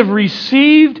 You have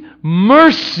received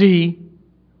mercy.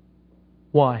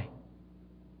 Why?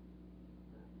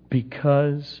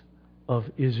 Because of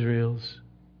Israel's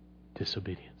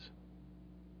disobedience.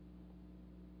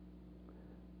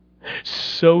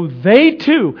 So they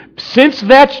too, since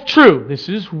that's true, this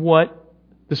is what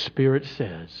the Spirit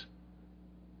says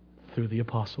through the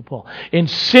Apostle Paul. And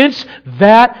since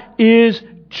that is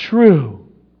true,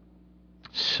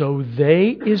 so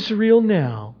they, Israel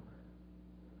now,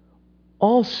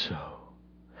 also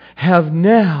have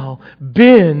now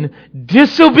been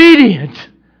disobedient,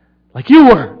 like you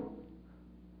were,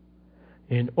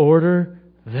 in order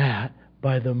that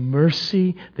by the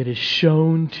mercy that is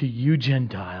shown to you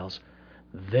Gentiles,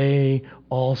 they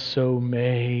also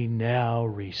may now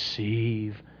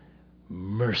receive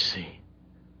mercy.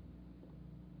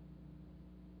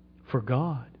 For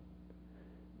God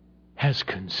has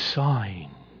consigned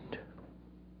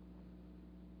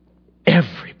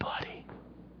everybody,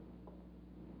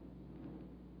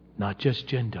 not just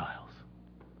Gentiles,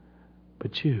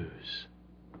 but Jews.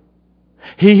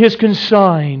 He has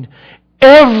consigned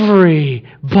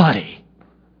everybody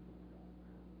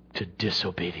to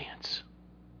disobedience,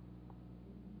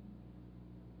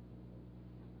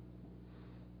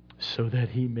 so that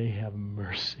He may have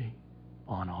mercy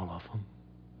on all of them.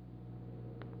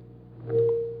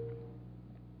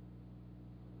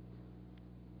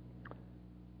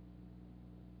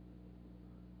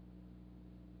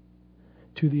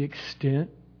 To the extent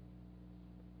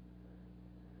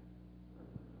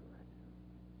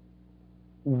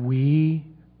we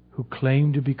who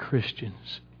claim to be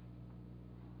Christians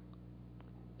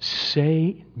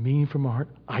say, mean from our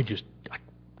heart,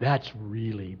 that's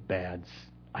really bad.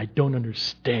 I don't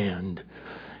understand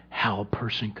how a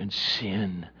person can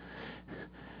sin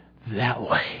that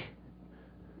way.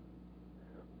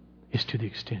 Is to the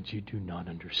extent you do not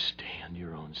understand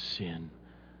your own sin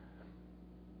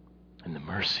and the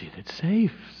mercy that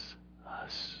saves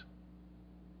us.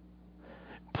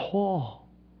 Paul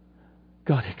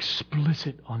got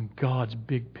explicit on God's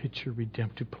big picture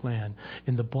redemptive plan.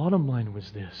 And the bottom line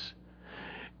was this: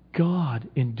 God,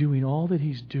 in doing all that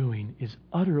He's doing, is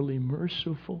utterly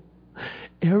merciful.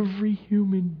 Every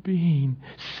human being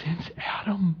since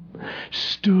Adam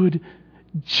stood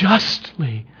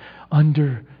justly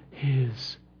under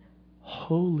His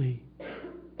holy,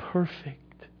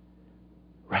 perfect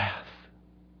wrath.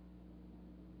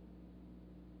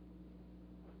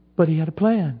 But He had a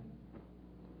plan.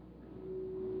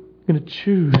 I'm going to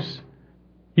choose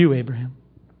you, Abraham.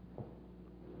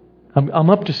 I'm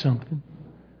up to something.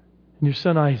 And your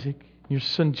son Isaac, and your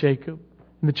son Jacob.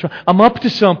 I'm up to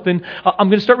something. I'm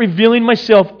going to start revealing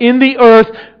myself in the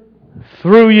earth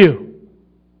through you.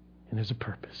 And there's a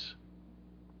purpose.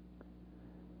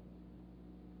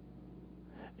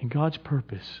 And God's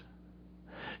purpose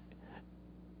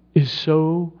is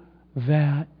so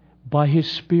that by His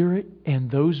Spirit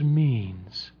and those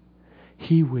means,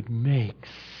 He would make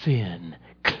sin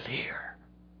clear.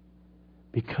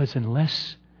 Because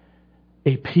unless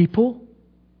a people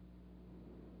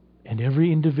And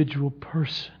every individual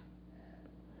person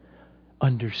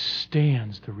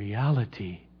understands the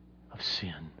reality of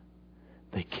sin.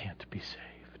 They can't be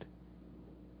saved.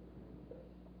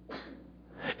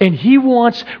 And He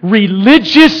wants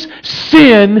religious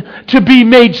sin to be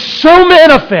made so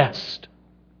manifest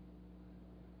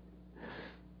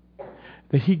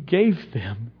that He gave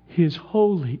them His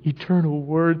holy, eternal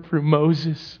Word through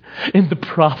Moses and the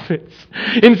prophets.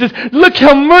 And He says, look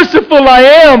how merciful I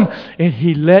am! And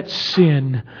He let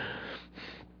sin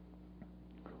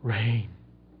reign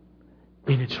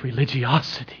in its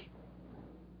religiosity,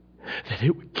 that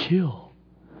it would kill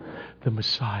the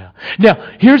Messiah.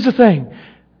 Now, here's the thing.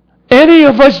 Any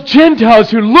of us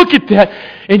Gentiles who look at that,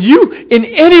 and you in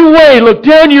any way look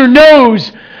down your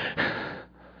nose,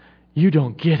 you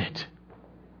don't get it.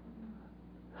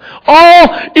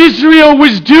 All Israel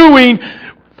was doing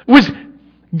was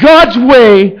God's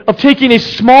way of taking a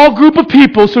small group of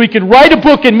people so He could write a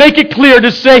book and make it clear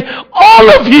to say, all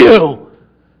of you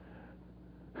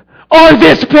are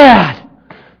this bad.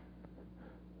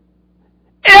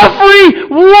 Every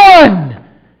one.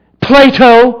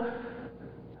 Plato,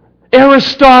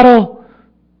 Aristotle,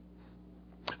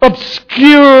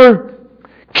 obscure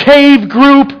cave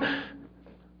group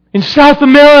in South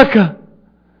America.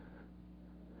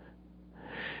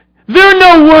 They're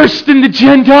no worse than the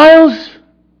Gentiles.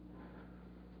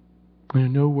 They're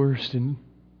no worse than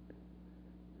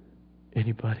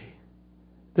anybody.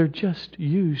 They're just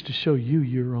used to show you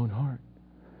your own heart.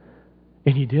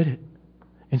 And He did it.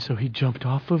 And so He jumped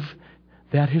off of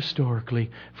that historically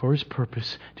for His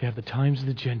purpose, to have the times of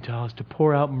the Gentiles, to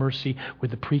pour out mercy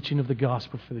with the preaching of the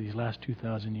gospel for these last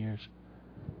 2,000 years.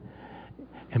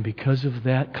 And because of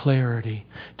that clarity,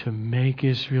 to make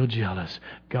Israel jealous,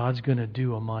 God's going to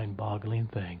do a mind-boggling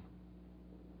thing.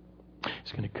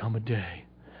 It's going to come a day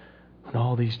when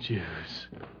all these Jews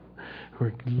who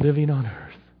are living on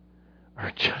earth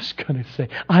are just going to say,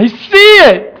 I see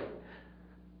it!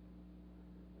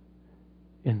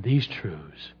 In these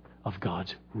truths of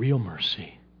God's real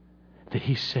mercy, that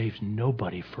He saves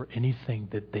nobody for anything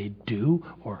that they do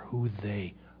or who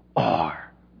they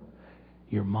are.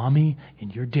 Your mommy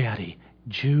and your daddy,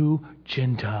 Jew,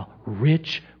 Gentile,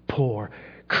 rich, poor,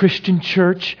 Christian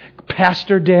church,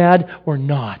 pastor dad or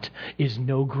not, is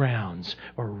no grounds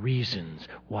or reasons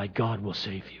why God will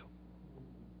save you.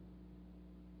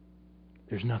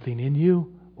 There's nothing in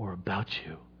you or about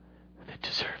you that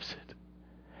deserves it.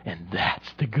 And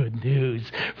that's the good news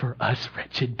for us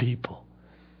wretched people.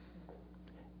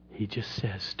 He just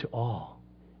says to all,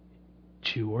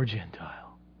 Jew or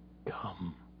Gentile,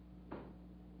 come.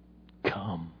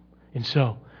 Come. And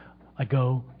so, I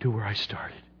go to where I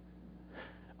started.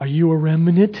 Are you a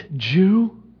remnant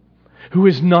Jew who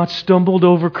has not stumbled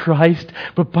over Christ,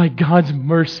 but by God's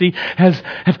mercy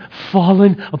have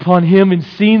fallen upon Him and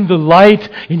seen the light,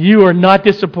 and you are not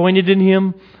disappointed in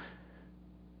Him?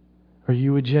 Are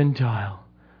you a Gentile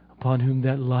upon whom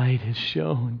that light has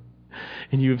shone,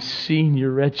 and you have seen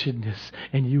your wretchedness,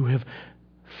 and you have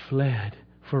fled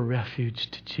for refuge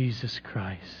to Jesus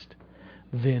Christ?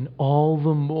 Then all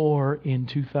the more in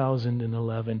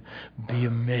 2011, be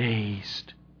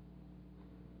amazed.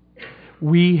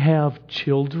 We have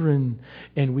children,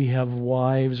 and we have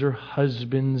wives or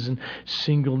husbands, and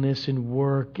singleness, and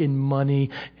work, and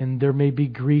money, and there may be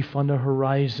grief on the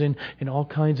horizon, and all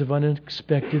kinds of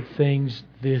unexpected things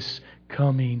this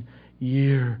coming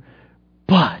year.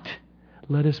 But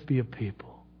let us be a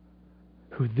people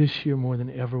who this year more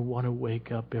than ever want to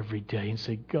wake up every day and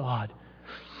say, God,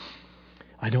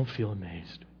 I don't feel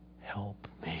amazed. Help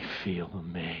me feel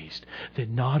amazed that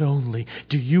not only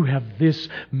do You have this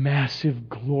massive,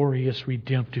 glorious,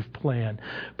 redemptive plan,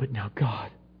 but now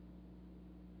God,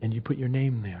 and You put Your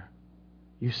name there,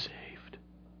 You saved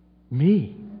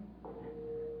me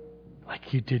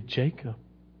like You did Jacob.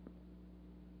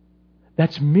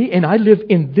 That's me, and I live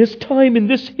in this time, in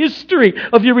this history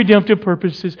of Your redemptive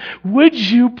purposes. Would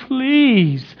You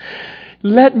please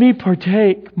let me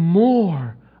partake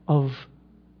more of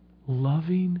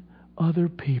loving other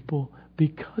people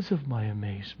because of my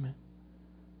amazement?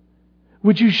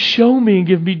 Would You show me and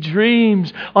give me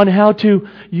dreams on how to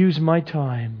use my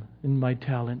time and my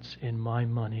talents and my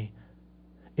money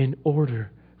in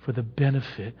order for the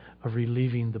benefit of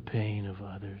relieving the pain of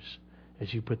others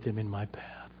as You put them in my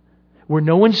path, where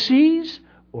no one sees,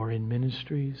 or in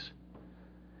ministries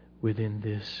within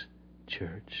this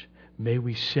church? May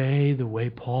we say the way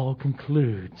Paul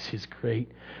concludes his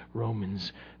great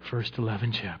Romans first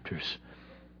 11 chapters.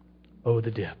 Oh, the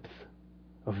depth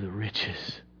of the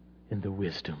riches and the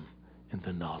wisdom and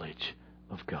the knowledge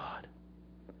of God.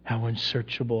 How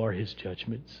unsearchable are His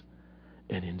judgments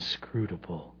and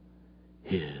inscrutable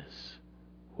His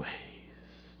ways.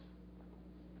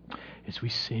 As we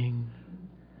sing,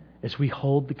 as we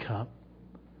hold the cup,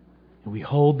 and we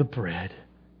hold the bread,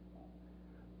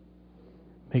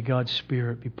 may God's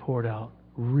Spirit be poured out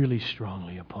really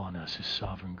strongly upon us, His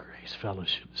sovereign grace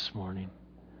fellowship this morning,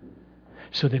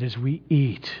 so that as we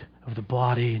eat of the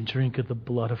body and drink of the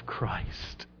blood of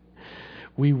Christ,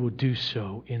 we will do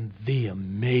so in the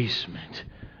amazement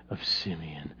of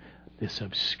Simeon, this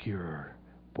obscure,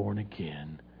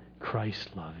 born-again,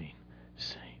 Christ-loving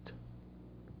saint.